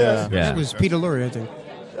 Yeah. It was Peter Lorre, I think.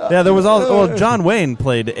 Yeah, there was John Wayne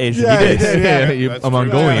played Asian. Yeah, he did. A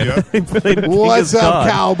Mongolian. He played What's Genghis up, Khan.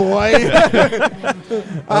 cowboy?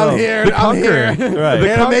 I'm here. I'm here. Right.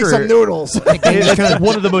 Gonna make some noodles. It's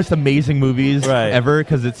one of the most amazing movies ever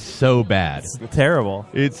because it's so bad. It's terrible.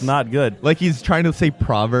 It's not good. Like he's trying to say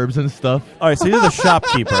proverbs and stuff. All right, so you're the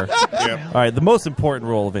shopkeeper. All right, the most important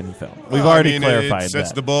role of any film. We've already clarified it sets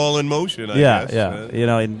that. the ball in motion, I guess. Yeah. You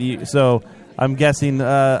know, and so I'm guessing,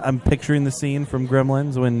 I'm picturing the scene from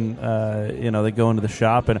Gremlins when, they go into the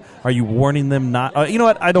shop, and are you warning them not? You know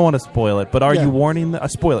what? I don't want to spoil it, but are you warning them?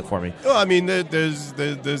 Spoil it for me. Well, I mean, there's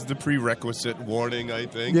the prerequisite warning, I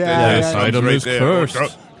think. This item is cursed.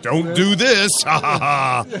 Don't do this.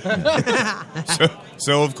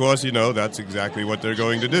 so, of course, that's exactly what they're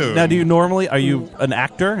going to do. Now, are you an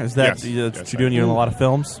actor? Is that what you're doing? You're in a lot of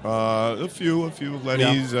films? A few.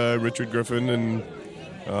 Lenny's, Richard Griffin, and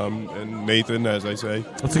Nathan, as I say.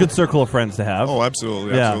 It's a good circle of friends to have. Oh,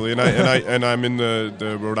 absolutely. And I'm in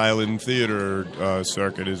the Rhode Island theater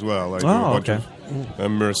circuit as well. I do a bunch of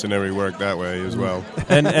mercenary work that way as well.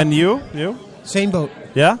 And you? Same boat.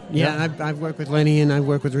 Yeah? Yeah, I've worked with Lenny and I've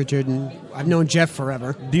worked with Richard, and I've known Jeff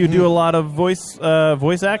forever. Do you do a lot of voice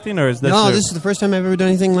acting, or is this? No, this is the first time I've ever done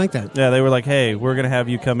anything like that. Yeah, they were like, "Hey, we're going to have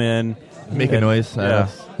you come in, make a noise."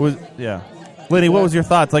 Lenny, what was your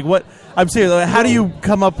thoughts? Like, what? I'm serious. How do you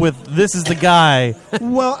come up with this is the guy?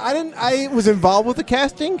 Well, I was involved with the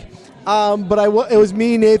casting, but it was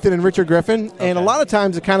me, Nathan, and Richard Griffin. And a lot of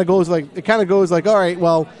times it kind of goes like, all right,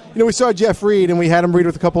 well, we saw Jeff read, and we had him read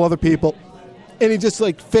with a couple other people, and he just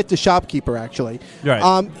fit the shopkeeper actually.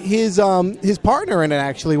 Right. His partner in it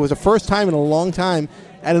actually was the first time in a long time.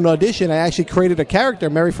 At an audition, I actually created a character,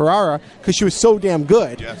 Mary Ferrara, because she was so damn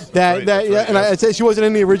good. Yes, I said she wasn't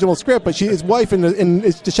in the original script, but his wife and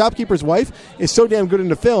the shopkeeper's wife is so damn good in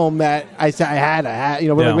the film that I said I had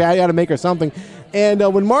to make her something. And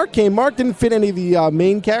when Mark came, Mark didn't fit any of the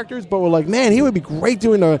main characters, but we're like, man, he would be great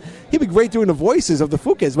doing the voices of the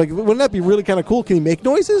Fukas. Like, wouldn't that be really kind of cool? Can he make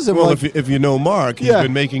noises? And well, if you know Mark, he's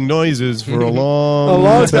been making noises for a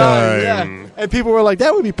long time. Yeah. And people were like,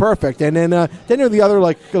 that would be perfect. And then there were the other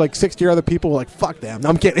like 60 other people were like, fuck them. No,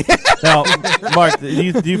 I'm kidding. Now, Mark, do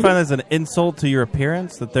you find that as an insult to your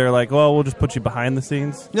appearance that they're like, well, we'll just put you behind the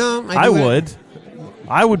scenes? No, I would.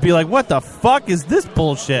 I would be like, what the fuck is this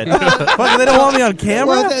bullshit? Fuck, they don't want me on camera?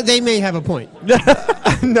 Well, they may have a point.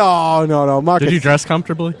 No. Mark, did you dress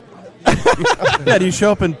comfortably? Yeah, do you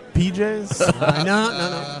show up in PJs?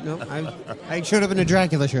 No. I showed up in a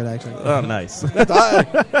Dracula shirt, actually. Oh, nice.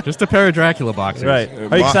 Just a pair of Dracula boxers. Right.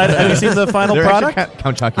 Are you excited? Have you seen the final product?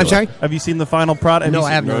 Count Chocula. I'm sorry? Have you seen the final product? No,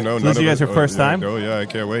 I have not. No. So this is you guys your first time? Oh, yeah, I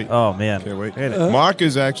can't wait. Oh, man. Can't wait. Mark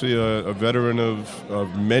is actually a veteran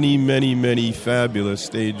of many, many, many fabulous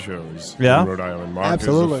stage shows in Rhode Island. Mark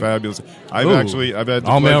Absolutely. is a fabulous. I've had the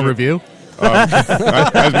all-mail pleasure- review?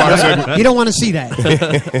 As Mark said, You don't want to see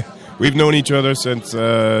that. we've known each other since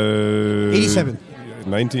 87.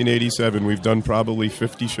 1987. We've done probably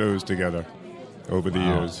 50 shows together over the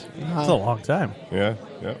years. That's a long time. Yeah.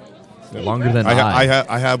 Longer than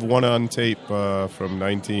I have one on tape from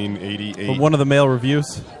 1988. But one of the male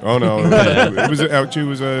reviews? Oh no, it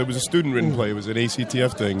was a student written play. It was an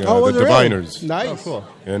ACTF thing. The Diviners. Really? Nice. Oh, cool.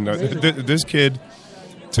 And this kid,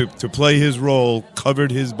 to play his role, covered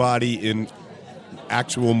his body in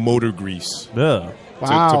actual motor grease. Ugh.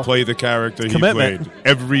 Wow. To play the character he Commitment. played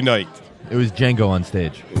every night. It was Django on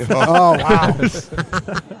stage. Oh, wow.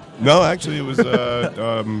 No, actually, it was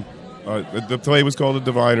The play was called The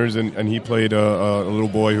Diviners, and he played a little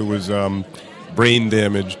boy who was brain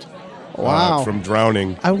damaged. Wow. From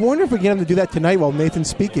drowning. I wonder if we get him to do that tonight while Nathan's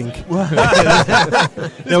speaking. He comes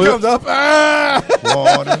up.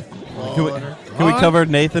 Water. Can we cover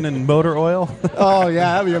Nathan in motor oil? Oh,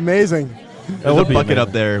 yeah, that'd be amazing. There's a bucket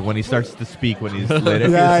up there when he starts to speak when he's later.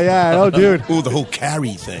 Yeah. Oh, dude. Ooh, the whole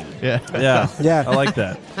carry thing. Yeah. I like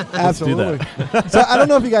that. Absolutely. Let's do that. So I don't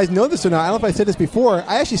know if you guys know this or not. I don't know if I said this before.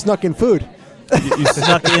 I actually snuck in food. You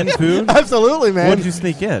snuck in food? Absolutely, man. What did you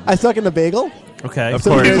sneak in? I snuck in a bagel. Okay. Of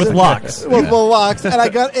course. With lox. With lox. And I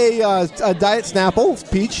got a Diet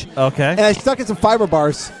Snapple, peach. Okay. And I stuck in some fiber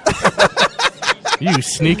bars. You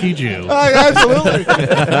sneaky Jew. Absolutely.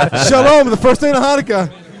 Shalom, the first day of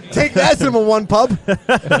Hanukkah. Take that, Cinema One Pub.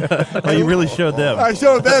 Oh, you really showed them. I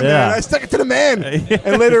showed them, man. I stuck it to the man.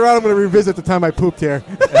 And later on, I'm going to revisit the time I pooped here.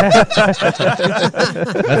 That's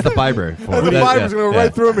the fiber. The fiber's going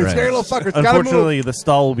right through me. Scary little fuckers. Unfortunately, the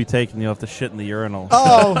stall will be taken. You'll have to shit in the urinal.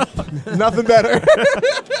 Oh, nothing better.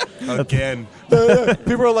 Again.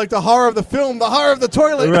 People are like, the horror of the film, the horror of the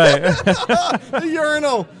toilet. Right. The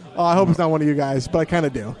urinal. Oh, I hope it's not one of you guys, but I kind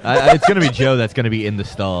of do. It's going to be Joe that's going to be in the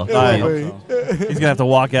stall. He's going to have to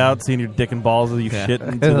walk out seeing your dick and balls as you shit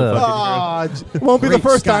into the fucking it won't be the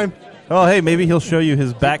first time. Oh, hey, maybe he'll show you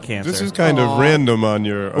his back cancer. This is kind of random on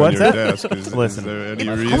your desk. Listen, is there any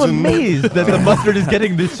reason? I'm amazed that the mustard is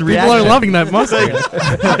getting this reaction. People are loving that mustard.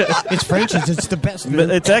 It's French's. It's the best. But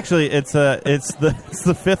it's actually it's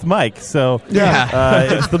the fifth mic, so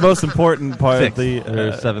it's the most important part of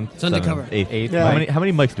the seventh. It's undercover. Eighth. Yeah. How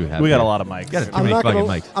many mics do we have? We got a lot of mics. I'm not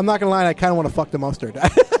gonna lie. I kind of want to fuck the mustard.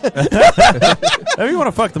 If you want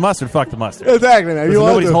to fuck the mustard, fuck the mustard. Exactly, man.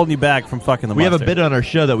 Nobody's holding you back from fucking the We mustard. have a bit on our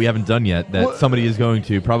show that we haven't done yet that somebody is going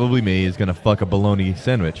to, probably me, is going to fuck a bologna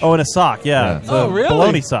sandwich. Oh, in a sock, yeah. Oh, really?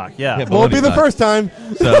 Bologna sock, yeah. Won't be the first time.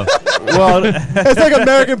 So, well, it's like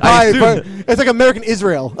American Pie, but it's like American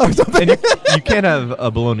Israel or something. And you can't have a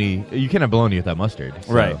bologna. You can't have bologna without mustard.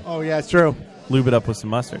 So. Right. Oh yeah, it's true. Lube it up with some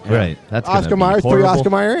mustard. Yeah. Right. That's Oscar Myers, threw Oscar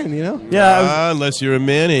Mayer in, you know? Yeah. Unless you're a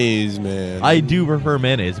mayonnaise man. I do prefer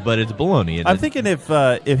mayonnaise, but it's bologna. I'm thinking if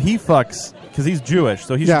he fucks, because he's Jewish,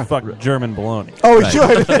 so he should fuck German bologna. Oh, he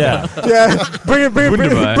should. Yeah. Yeah.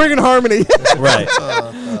 Bring in harmony. Right.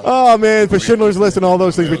 Oh man, for Schindler's List and all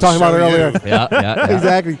those things we were talking about earlier. Yeah.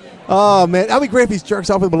 Exactly. Oh man, that'd be great if he jerks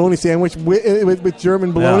off with a bologna sandwich with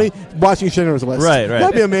German bologna, watching Schindler's List. Right.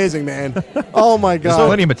 That'd be amazing, man. Oh my god. There's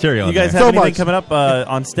plenty of material. You guys have anything coming up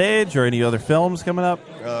on stage or any other films coming up?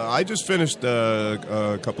 I just finished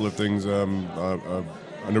a couple of things.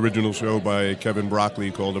 An original show by Kevin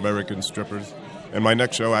Broccoli called American Strippers, and my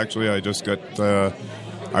next show actually I just got.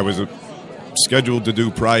 I was scheduled to do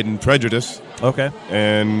Pride and Prejudice. Okay.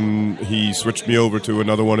 And he switched me over to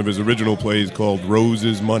another one of his original plays called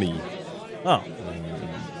Rose's Money. Oh.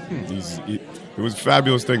 It was a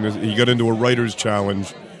fabulous thing. He got into a writer's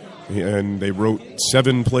challenge, and they wrote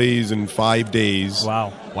 7 plays in 5 days.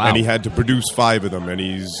 Wow. And he had to produce 5 of them, and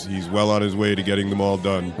he's well on his way to getting them all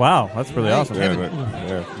done. Wow, that's really awesome.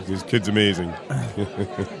 Yeah, his kid's amazing.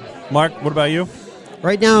 Mark, what about you?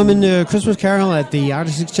 Right now, I'm in the Christmas Carol at the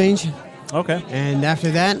Artists Exchange. Okay. And after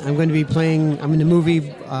that, I'm going to be playing. I'm in the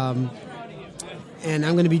movie, and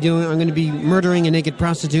I'm going to be murdering a naked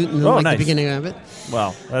prostitute in the beginning of it.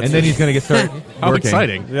 Wow. And then he's going to get started. How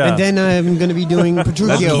exciting! Yeah. And then I'm going to be doing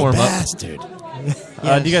Petruchio. Bastard.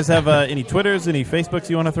 Do you guys have any Twitters, any Facebooks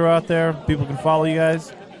you want to throw out there? People can follow you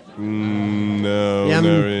guys. No, Yeah, not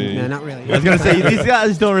really. no, not really. I was going to say, these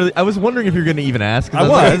guys don't really... I was wondering if you were going to even ask. I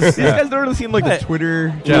was. These guys don't really seem like the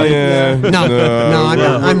Twitter... No,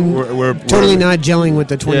 I'm we're totally not gelling with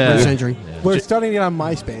the 21st century. We're starting it on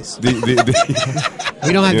MySpace.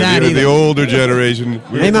 We don't have that either. The older generation.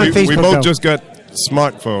 Name on Facebook, we both though. just got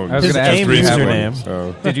smartphones. I was going to ask Just you,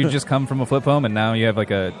 username. did you just come from a flip phone and now you have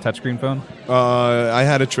like a touchscreen phone? I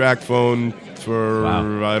had a track phone for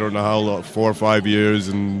I don't know how long, 4 or 5 years,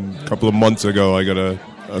 and a couple of months ago I got a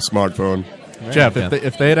smartphone. Jeff,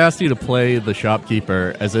 if they had asked you to play the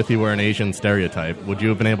shopkeeper as if he were an Asian stereotype, would you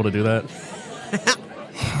have been able to do that?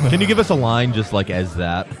 Can you give us a line just like as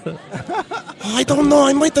that? I don't know.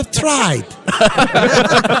 I might have tried.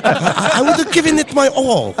 I would have given it my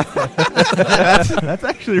all. That's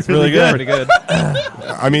actually really good. Pretty good.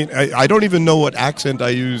 I mean, I don't even know what accent I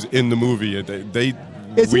use in the movie.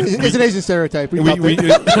 It's an Asian stereotype.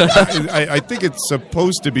 I think it's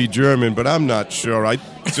supposed to be German, but I'm not sure. I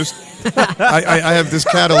have this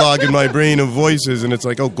catalog in my brain of voices, and it's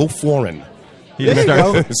like, oh, go foreign.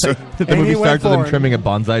 The movie starts with him trimming a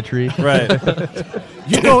bonsai tree. Right.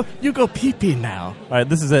 You go pee-pee now. All right,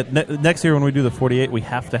 this is it. Next year when we do the 48, we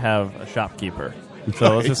have to have a shopkeeper.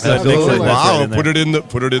 So let's just wow, put it in the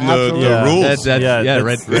rules.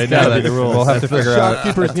 Right now. That's the rules. We'll have to figure out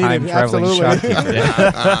Shopkeepers a time-traveling absolutely.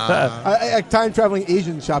 shopkeeper. A time-traveling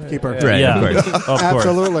Asian shopkeeper. Right, Yeah, of course. of course.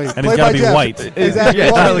 Absolutely. And it's got to be Jeff. white. Exactly.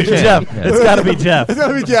 Yeah, Charlie Chan. Jeff. It's got to be Jeff. It's got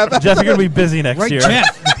to be Jeff. Jeff, you're going to be busy next year.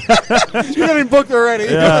 You're getting booked already.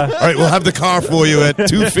 Yeah. All right, we'll have the car for you at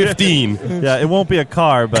 2:15. Yeah, it won't be a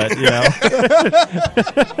car, but you know.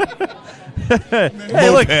 Hey,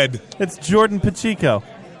 look, it's Jordan Pacheco.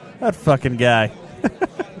 That fucking guy.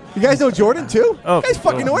 You guys know Jordan too? Oh, you guys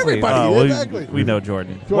fucking know everybody. well, exactly. we know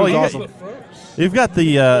Jordan. Jordan's Well, awesome. You've got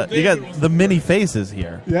the many faces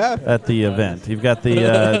here. Yeah. At the event, you've got the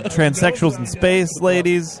transsexuals in space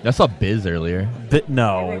ladies. I saw Biz earlier.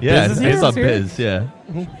 No. Yeah, Biz is I here? saw Biz. Yeah.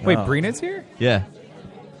 Wait, Oh. Brina's here? Yeah.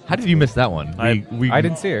 How did you miss that one? I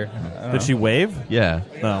didn't see her. Did she wave? Yeah.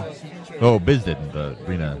 No. Oh, Biz didn't, but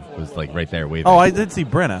Brina was like right there waving. Oh, I did see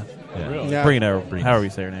Brenna. Yeah. Yeah. Brina, however you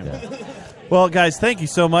say her name. Well, guys, thank you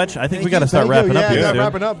so much. I think we got to start Thank you. wrapping up here Yeah, soon.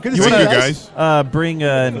 wrapping up. Good to You see and you you guys. guys. Bring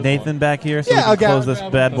Nathan back here so Yeah, we can okay. close this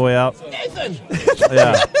bad boy out. Nathan.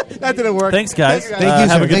 Yeah. That didn't work. Thanks, guys. Thank you, sir.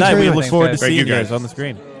 Have a good Thanks night. very We much. look forward to Thanks, seeing you guys. guys on the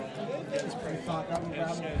screen.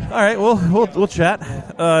 All right, we'll chat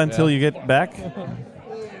until you get back.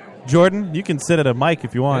 Jordan, you can sit at a mic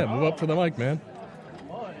if you want. Yeah, move up to the mic, man.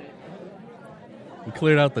 We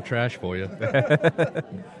cleared out the trash for you.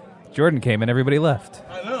 Jordan came and everybody left.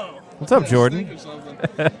 I know. What's up, Jordan?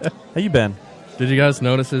 How you been? Did you guys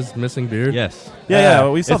notice his missing beard? Yes. Yeah,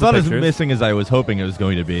 we saw It's the not as pictures. missing as I was hoping it was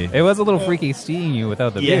going to be. It was a little freaky seeing you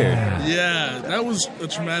without the beard. Yeah, that was a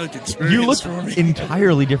traumatic experience You looked for me.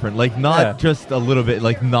 entirely different, like not just a little bit,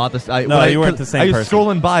 like not the. No, you weren't the same I was person.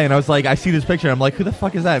 strolling by and I was like, I see this picture. I'm like, who the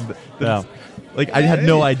fuck is that? No. Like I had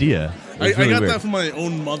no idea. It I was really got weird. that from my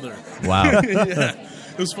own mother. Wow. Yeah.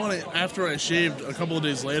 It was funny. After I shaved, a couple of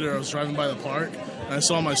days later, I was driving by the park, and I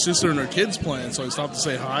saw my sister and her kids playing, so I stopped to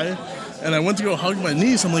say hi. And I went to go hug my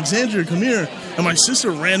niece. I'm like, Xandria, come here. And my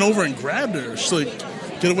sister ran over and grabbed her. She's like,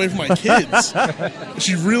 get away from my kids.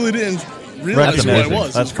 She really didn't realize who I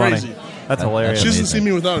was. That's It was crazy. funny. That's hilarious. She hasn't seen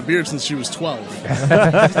me without a beard since she was 12.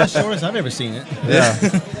 That's the shortest I've ever seen it.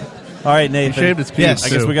 Yeah. All right, Nathan. He shaved his Yes. I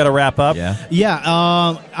guess we got to wrap up. Yeah. Yeah,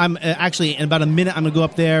 I'm actually in about a minute. I'm gonna go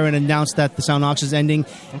up there and announce that the Sound Ox is ending.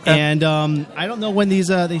 Okay. And I don't know when these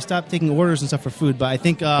they stop taking orders and stuff for food, but I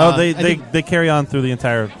think They carry on through the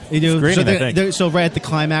entire they do. screening, So, I think. so right at the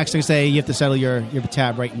climax, they say you have to settle your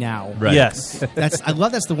tab right now. Right. Yes. I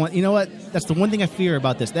love that's the one. You know what? That's the one thing I fear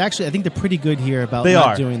about this. I think they're pretty good here about They not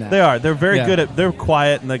are doing that. They are. They're very Yeah. good at. They're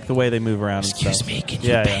quiet and like the way they move around. Excuse and stuff. me, can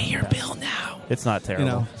you pay your bill now? It's not terrible,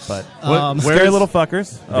 know. but Scary Scary Little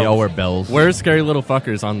Fuckers. They all wear bells. Where's Scary Little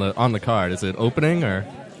Fuckers on the card? Is it opening or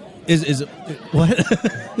Is it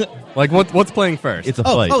what? like what's playing first? It's a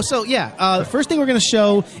fight. So yeah. The first thing we're going to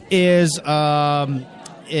show is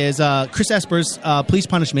Chris Esper's "Please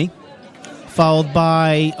Punish Me," followed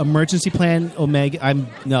by Emergency Plan Omega.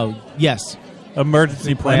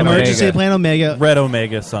 Emergency Plan Emergency Omega. Plan Omega. Red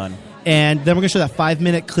Omega Sun. And then we're going to show that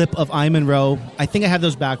 5-minute clip of I'm Monroe. I think I have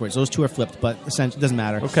those backwards. Those two are flipped, but essentially it doesn't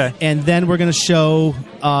matter. Okay. And then we're going to show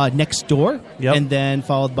Next Door. Yep. And then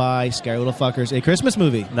followed by Scary Little Fuckers, a Christmas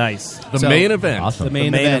movie. Nice. The main event. Awesome. The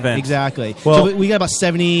main event. Exactly. Well- so we got about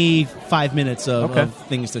 75 minutes of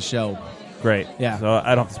things to show. Great. Yeah. So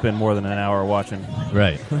I don't have to spend more than an hour watching.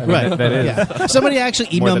 Right. Right. That is. Yeah. Somebody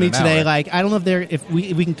actually More emailed than me an today, hour. like, I don't know if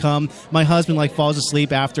we can come. My husband falls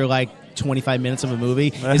asleep after 25 minutes of a movie.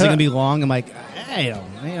 Is it going to be long? I'm like, I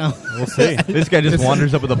don't know. We'll see. This guy just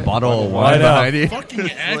wanders up with a bottle of wine I know. behind you.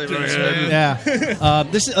 Fucking actors, man. Yeah.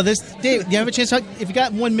 This Dave. Do you have a chance? If you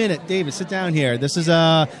got 1 minute, David, sit down here. This is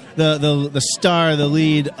the star, the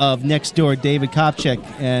lead of Next Door, David Kopchak,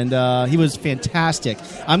 and he was fantastic.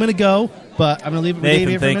 I'm going to go, but I'm going to leave it with Nathan, Dave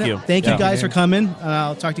here for a thank minute. you. Thank you Yeah. guys for coming.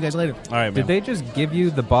 I'll talk to you guys later. All right, man. Did they just give you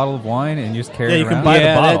the bottle of wine and you just carry Yeah, it you can around? buy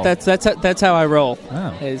the bottle. That's how I roll.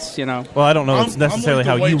 Oh. Is Well, I don't know if it's I'm necessarily like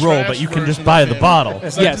how the you white roll, trash but you can just version buy of the him. bottle.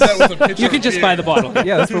 So I did that with a pitcher You can of just beer. buy the bottle.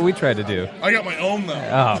 Yeah, that's what we tried to do. I got my own though.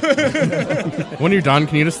 Oh. When you're done,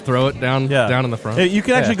 can you just throw it down in the front? Hey, you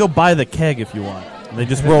can actually go buy the keg if you want. They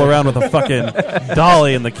just roll around with a fucking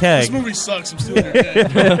dolly in the keg. This movie sucks. I'm stealing your keg.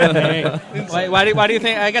 Why do you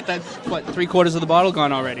think I got that? What 3/4 of the bottle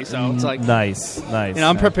gone already? So it's like Nice.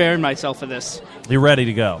 I'm preparing myself for this. You're ready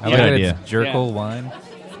to go. I Good like it. idea. It's Jerkle Yeah. wine.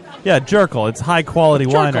 Yeah, Jerkle. It's high quality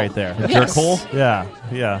wine Jerkle. right there. Yes. Jerkle? Yeah.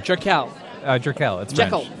 Jerkel. Jerkel. It's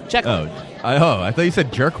Jekyll. French. Jekyll. I thought you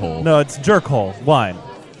said jerk hole. No, it's Jerkhole wine.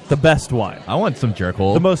 The best wine. I want some jerk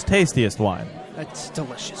hole. The most tastiest wine. That's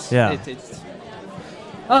delicious. Yeah. It's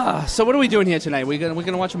So what are we doing here tonight? We're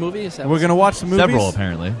gonna watch a movie? Is that We're gonna watch some movies. Several,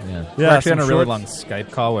 apparently. Yeah. We're actually on a really shorts. long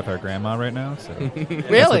Skype call with our grandma right now. So Really?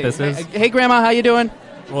 That's what this is. Hey, Grandma, how you doing?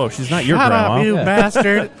 Whoa, she's not your Shut grandma. up, you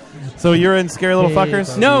bastard. So you're in Scary Little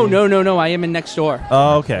Fuckers? No. I am in Next Door.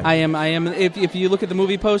 Oh, okay. I am. If you look at the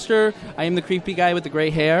movie poster, I am the creepy guy with the gray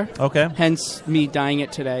hair. Okay. Hence me dyeing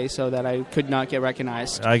it today so that I could not get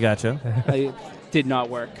recognized. I gotcha. It did not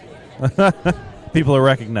work. People are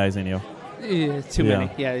recognizing you. Too many.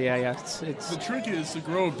 Yeah. It's The trick is to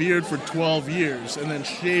grow a beard for 12 years and then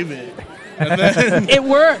shave it. And then it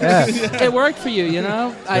worked. Yeah. It worked for you, you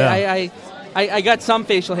know. Yeah. I got some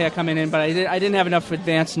facial hair coming in, but I didn't have enough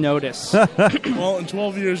advance notice. Well, in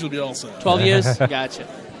 12 years, you'll be all set. 12 years? Gotcha.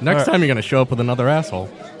 Next time you're going to show up with another asshole.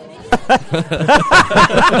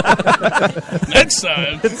 Next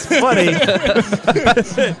time. It's funny.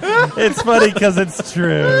 It's funny because it's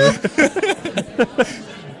true.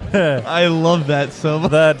 I love that so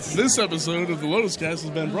much. This episode of the Lotus Cast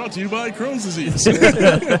has been brought to you by Crohn's disease.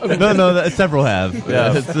 No, several have.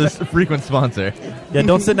 Yeah. It's a frequent sponsor. Yeah,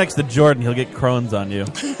 don't sit next to Jordan. He'll get Crohn's on you.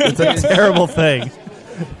 It's a terrible thing.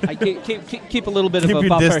 I keep a little bit Keep of a your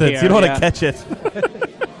buffer distance. here. You don't want yeah. to catch it.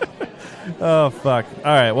 Oh, fuck. All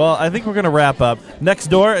right, well, I think we're going to wrap up. Next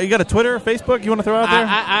Door, you got a Twitter, Facebook you want to throw out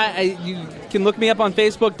there? You can look me up on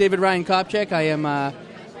Facebook, David Ryan Kopchak.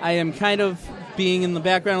 I am kind of being in the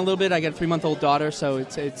background a little bit. I got a 3-month-old daughter, so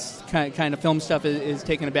it's kind of film stuff is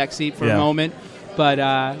taking a back seat for a moment. But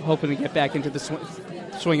hoping to get back into the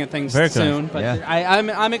swing of things Very soon. good. But Yeah.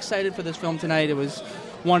 I'm excited for this film tonight. It was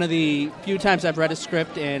one of the few times I've read a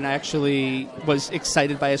script, and I actually was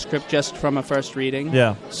excited by a script just from a first reading.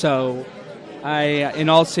 Yeah. So, in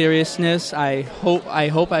all seriousness, I hope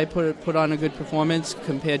I put on a good performance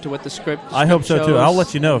compared to what the script. I hope so, too. shows. I'll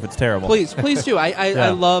let you know if it's terrible. Please do. I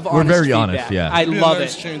Yeah. love We're honest very feedback. honest, yeah. I It'd be a love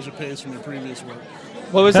nice it. change of pace from your previous work.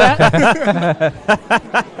 What was that?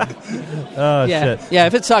 Oh, yeah. shit. Yeah,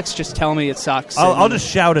 if it sucks, just tell me it sucks. I'll and- just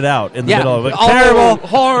shout it out in the Yeah. middle of it. Oh, Terrible.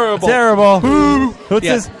 horrible. Terrible. What's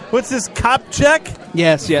Yeah. What's this cop check?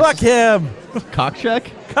 Yes. Fuck him. Cock check?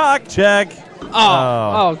 Cock check.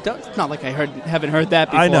 It's not like I haven't heard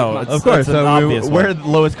that before. I know. Come on. Of course. That's an obvious we're one. the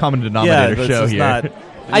lowest common denominator this show is here. not-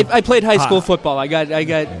 I played high school Hot. football. I got I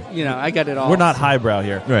got it all. We're not highbrow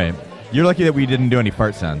here. Right. You're lucky that we didn't do any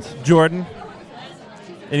fart sounds. Jordan,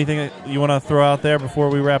 anything that you want to throw out there before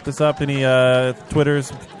we wrap this up? Any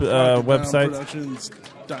Twitters, websites?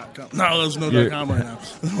 Productions.com. No, there's no You're- .com right now.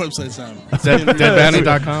 The website's down.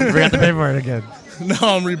 Deadbounty.com. Forgot to pay for it again. No,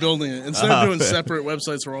 I'm rebuilding it. Instead of doing fair. separate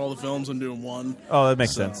websites for all the films, I'm doing one. Oh, that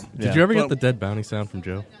makes sense. Did you ever get the Dead Bounty sound from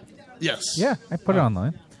Joe? Yes. Yeah, I put it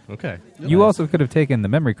online. Okay. You also could have taken the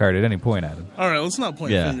memory card at any point, Adam. All right, let's not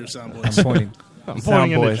point Yeah. fingers, sound boys. I'm pointing.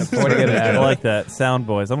 Sound boys. pointing at I Adam. like that. Sound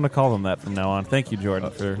boys. I'm going to call them that from now on. Thank you,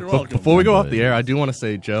 Jordan. For Before we go off the air, I do want to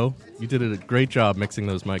say, Joe, you did a great job mixing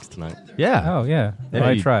those mics tonight. Yeah. Oh, yeah. Yeah,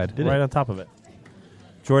 I you tried. did right on top of it.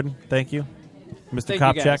 Jordan, thank you. Mr.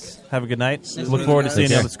 Thank you, guys. Kopchak, have a good night. See you Look later, forward to guys. seeing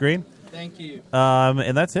you on Yeah. the screen. Thank you.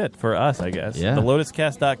 And that's it for us, I guess. Yeah. The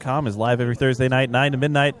LotusCast.com is live every Thursday night, 9 to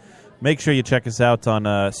midnight. Make sure you check us out on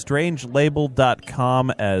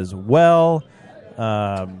strangelabel.com as well.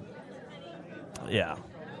 Yeah.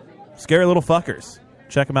 Scary Little Fuckers.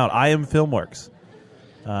 Check them out. I Am Filmworks.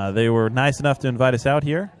 They were nice enough to invite us out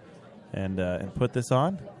here and put this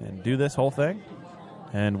on and do this whole thing.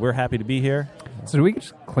 And we're happy to be here. So do we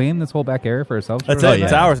just claim this whole back area for ourselves? That's for it.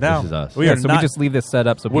 It's ours now. This is us. We Yeah, are so not, we just leave this set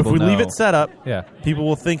up so Well, people if we know. leave it set up, Yeah. people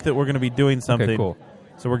will think that we're going to be doing something. cool.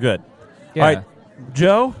 So we're good. Yeah. All right,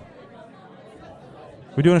 Joe,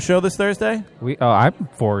 we doing a show this Thursday? I'm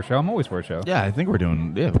for a show. I'm always for a show. Yeah, I think we're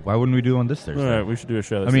doing. Yeah, why wouldn't we do one this Thursday? All right, we should do a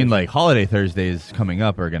show. I This mean, Thursday. like holiday Thursdays coming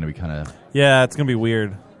up are going to be kind of. Yeah, it's going to be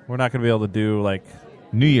weird. We're not going to be able to do like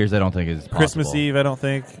New Year's. I don't think is possible. Christmas Eve. I don't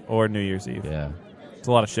think, or New Year's Eve. Yeah, it's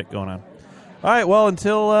a lot of shit going on. All right, well,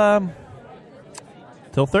 until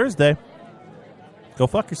Thursday, go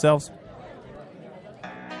fuck yourselves.